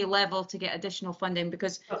any level to get additional funding,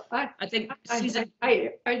 because I think Susan,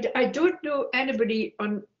 I don't know anybody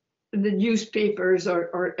on the newspapers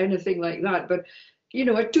or anything like that, but you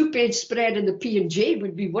know, a 2-page spread in the P&J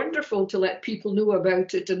would be wonderful to let people know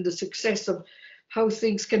about it and the success of how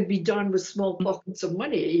things can be done with small pockets of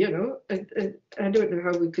money. You know, I don't know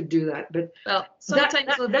how we could do that, but well,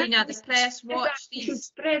 sometimes Lavina, the press watch these. You should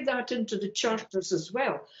spread that into the charters as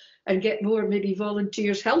well, and get more maybe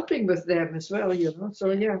volunteers helping with them as well. You know,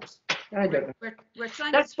 so yeah, I don't know. We're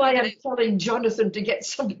trying. That's why I'm telling Jonathan to get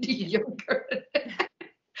somebody younger.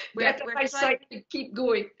 Better eyesight to keep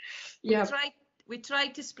going. Yeah. We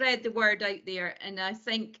tried to spread the word out there, and I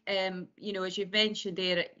think, you know, as you've mentioned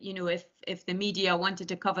there, you know, if the media wanted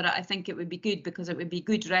to cover it, I think it would be good, because it would be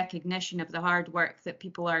good recognition of the hard work that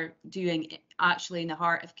people are doing actually in the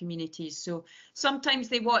heart of communities. So sometimes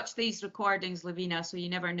they watch these recordings, Lavina, so you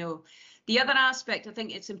never know. The other aspect, I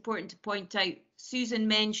think it's important to point out, Susan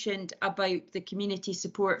mentioned about the Community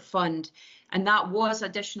Support Fund, and that was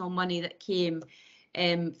additional money that came,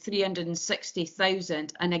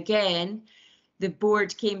 360,000, and again, the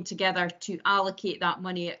board came together to allocate that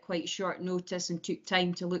money at quite short notice and took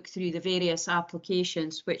time to look through the various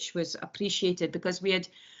applications, which was appreciated, because we had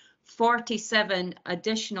 47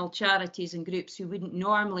 additional charities and groups who wouldn't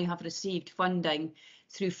normally have received funding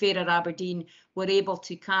through Fairer Aberdeen were able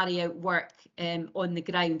to carry out work on the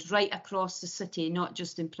ground right across the city, not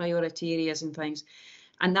just in priority areas and things.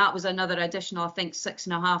 And that was another additional, I think,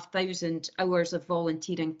 6,500 hours of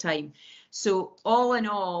volunteering time. So all in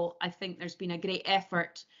all, I think there's been a great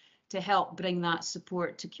effort to help bring that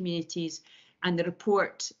support to communities, and the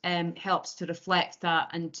report helps to reflect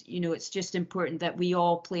that. And, you know, it's just important that we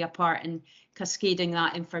all play a part in cascading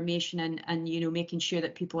that information and you know, making sure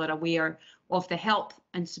that people are aware of the help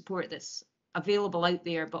and support that's available out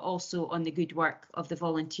there, but also on the good work of the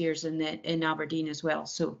volunteers in Aberdeen as well.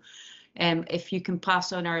 So if you can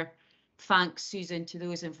pass on our thanks, Susan, to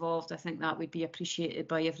those involved, I think that would be appreciated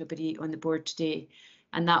by everybody on the board today.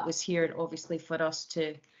 And that was here, obviously, for us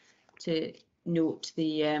to note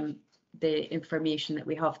the information that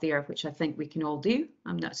we have there, which I think we can all do.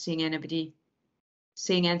 I'm not seeing anybody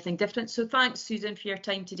saying anything different. So thanks, Susan, for your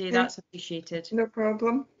time today. Yeah. That's appreciated. No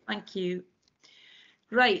problem. Thank you.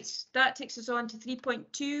 Right, that takes us on to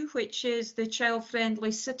 3.2, which is the Child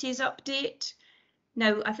Friendly Cities update.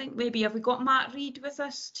 Now, I think maybe, have we got Matt Reid with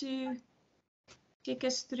us to take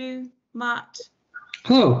us through? Matt?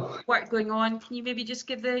 Hello. Work going on. Can you maybe just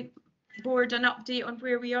give the board an update on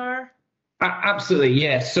where we are? Absolutely,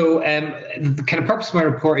 yeah. So the kind of purpose of my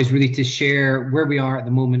report is really to share where we are at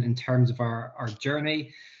the moment in terms of our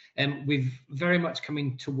journey. We've very much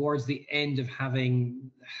coming towards the end of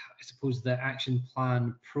having, I suppose, the action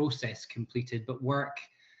plan process completed, but work,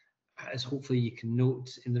 as hopefully you can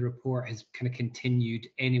note in the report, has kind of continued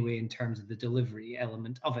anyway in terms of the delivery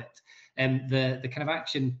element of it. The kind of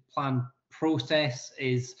action plan process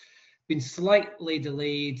is been slightly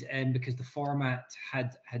delayed because the format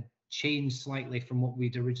had changed slightly from what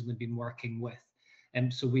we'd originally been working with.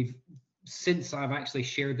 So we've, since I've actually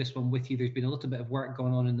shared this one with you, there's been a little bit of work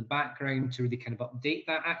going on in the background to really kind of update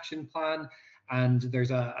that action plan. And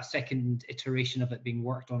there's a second iteration of it being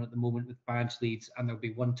worked on at the moment with badge leads, and there'll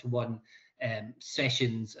be one-to-one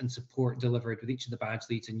sessions and support delivered with each of the badge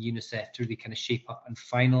leads and UNICEF to really kind of shape up and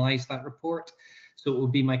finalise that report. So it will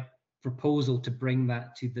be my proposal to bring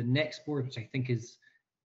that to the next board, which I think is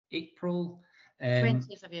April.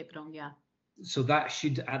 20th of April, yeah. So that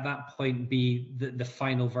should at that point be the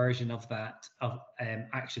final version of that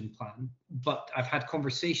action plan. But I've had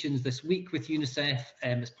conversations this week with UNICEF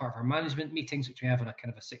as part of our management meetings, which we have on a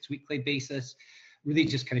kind of a 6-weekly basis, really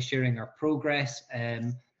just kind of sharing our progress.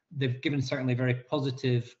 They've given certainly very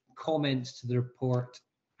positive comments to the report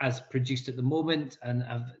as produced at the moment, and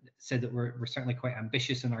have said that we're certainly quite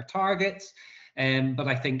ambitious in our targets. But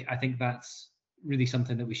I think that's really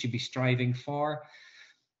something that we should be striving for.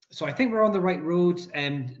 So I think we're on the right road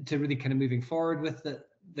to really kind of moving forward with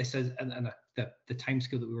this, and the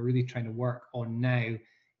timescale that we're really trying to work on now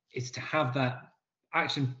is to have that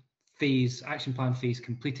action plan phase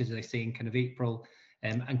completed, as I say, in kind of April,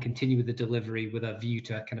 and continue with the delivery with a view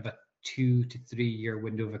to a kind of a 2 to 3 year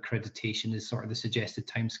window of accreditation is sort of the suggested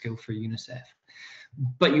timescale for UNICEF.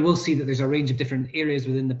 But you will see that there's a range of different areas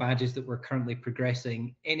within the badges that we're currently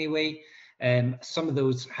progressing anyway. Some of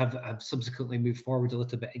those have subsequently moved forward a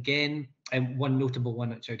little bit again. And one notable one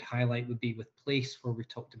which I'd highlight would be with Place, where we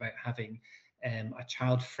talked about having a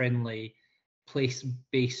child-friendly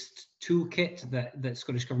place-based toolkit that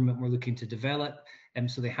Scottish Government were looking to develop.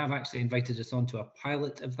 So they have actually invited us onto a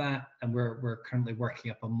pilot of that, and we're currently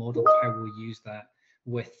working up a model of how we'll use that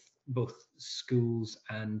with both schools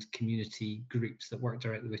and community groups that work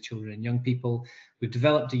directly with children and young people. We've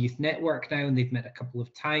developed a youth network now, and they've met a couple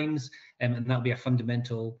of times, and that'll be a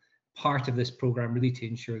fundamental part of this programme, really to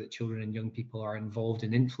ensure that children and young people are involved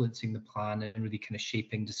in influencing the plan and really kind of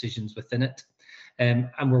shaping decisions within it. And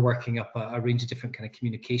we're working up a range of different kind of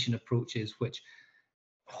communication approaches, which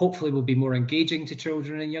hopefully will be more engaging to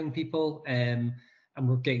children and young people, and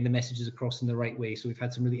we're getting the messages across in the right way. So we've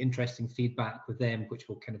had some really interesting feedback with them, which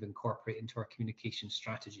we'll kind of incorporate into our communication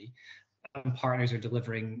strategy. And partners are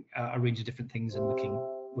delivering a range of different things and looking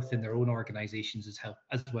within their own organisations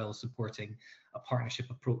as well as supporting a partnership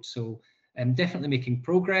approach. So definitely making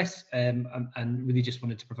progress, and really just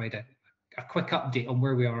wanted to provide a quick update on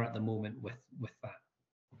where we are at the moment with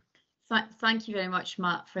that. Thank you very much,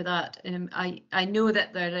 Matt, for that. I know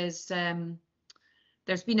that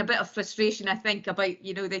there's been a bit of frustration, I think, about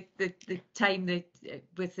the time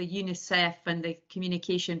with the UNICEF and the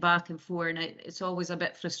communication back and forth, and it's always a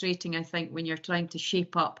bit frustrating, I think, when you're trying to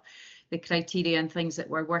shape up the criteria and things that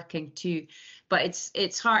we're working to. But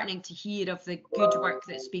it's heartening to hear of the good work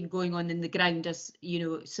that's been going on in the ground, as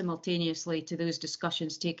simultaneously to those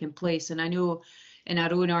discussions taking place. And I know in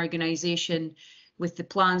our own organisation, with the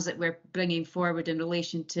plans that we're bringing forward in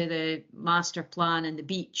relation to the master plan and the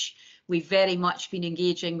beach, we've very much been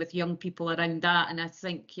engaging with young people around that. And I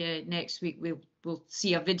think next week we'll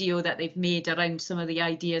see a video that they've made around some of the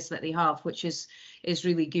ideas that they have, which is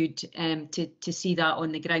really good to see that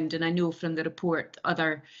on the ground. And I know from the report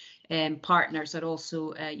other partners are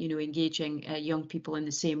also engaging young people in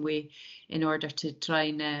the same way in order to try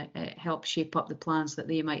and help shape up the plans that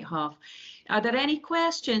they might have. Are there any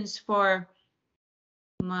questions for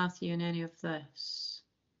Matthew in any of this?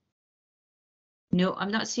 No,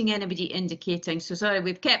 I'm not seeing anybody indicating. So sorry,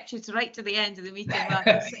 we've kept you right to the end of the meeting,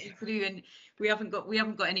 Matthew, sitting through, and we haven't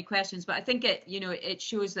got any questions. But I think it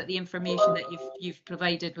shows that the information that you've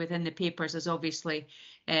provided within the papers has obviously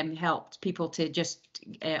helped people to just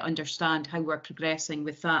understand how we're progressing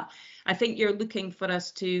with that. I think you're looking for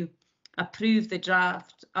us to approve the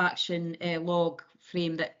draft action log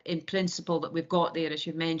frame that, in principle, that we've got there, as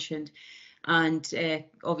you mentioned, and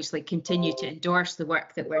obviously continue to endorse the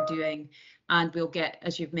work that we're doing, and we'll get,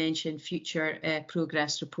 as you've mentioned, future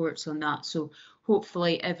progress reports on that. So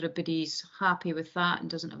hopefully everybody's happy with that and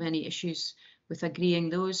doesn't have any issues with agreeing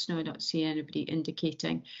those. No, I don't see anybody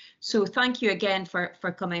indicating. So thank you again for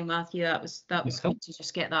coming, Matthew. That was good to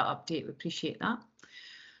just get that update. We appreciate that.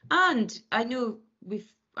 And I know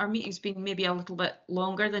our meeting's been maybe a little bit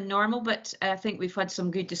longer than normal, but I think we've had some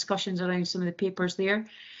good discussions around some of the papers there.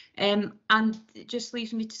 And it just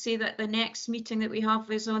leaves me to say that the next meeting that we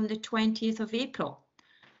have is on the 20th of April.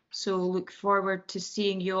 So look forward to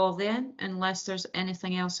seeing you all then, unless there's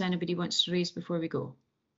anything else anybody wants to raise before we go.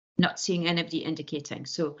 Not seeing anybody indicating.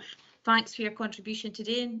 So thanks for your contribution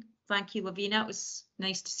today. And thank you, Lavina. It was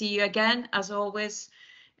nice to see you again, as always.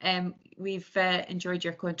 We've enjoyed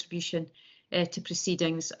your contribution to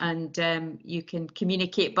proceedings, and you can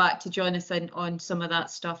communicate back to Jonathan on some of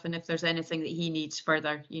that stuff, and if there's anything that he needs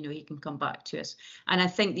further, he can come back to us. And I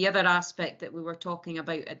think the other aspect that we were talking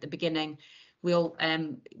about at the beginning,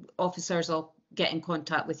 officers will get in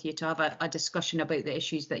contact with you to have a discussion about the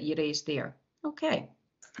issues that you raised there. Okay.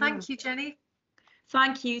 Thank you, Jenny.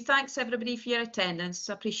 Thank you. Thanks everybody for your attendance.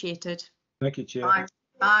 Appreciated. Thank you, Chair. Bye.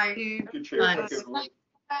 Bye. Thank you, Chair. Thanks.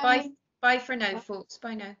 Bye. Bye for now, folks.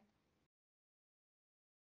 Bye now.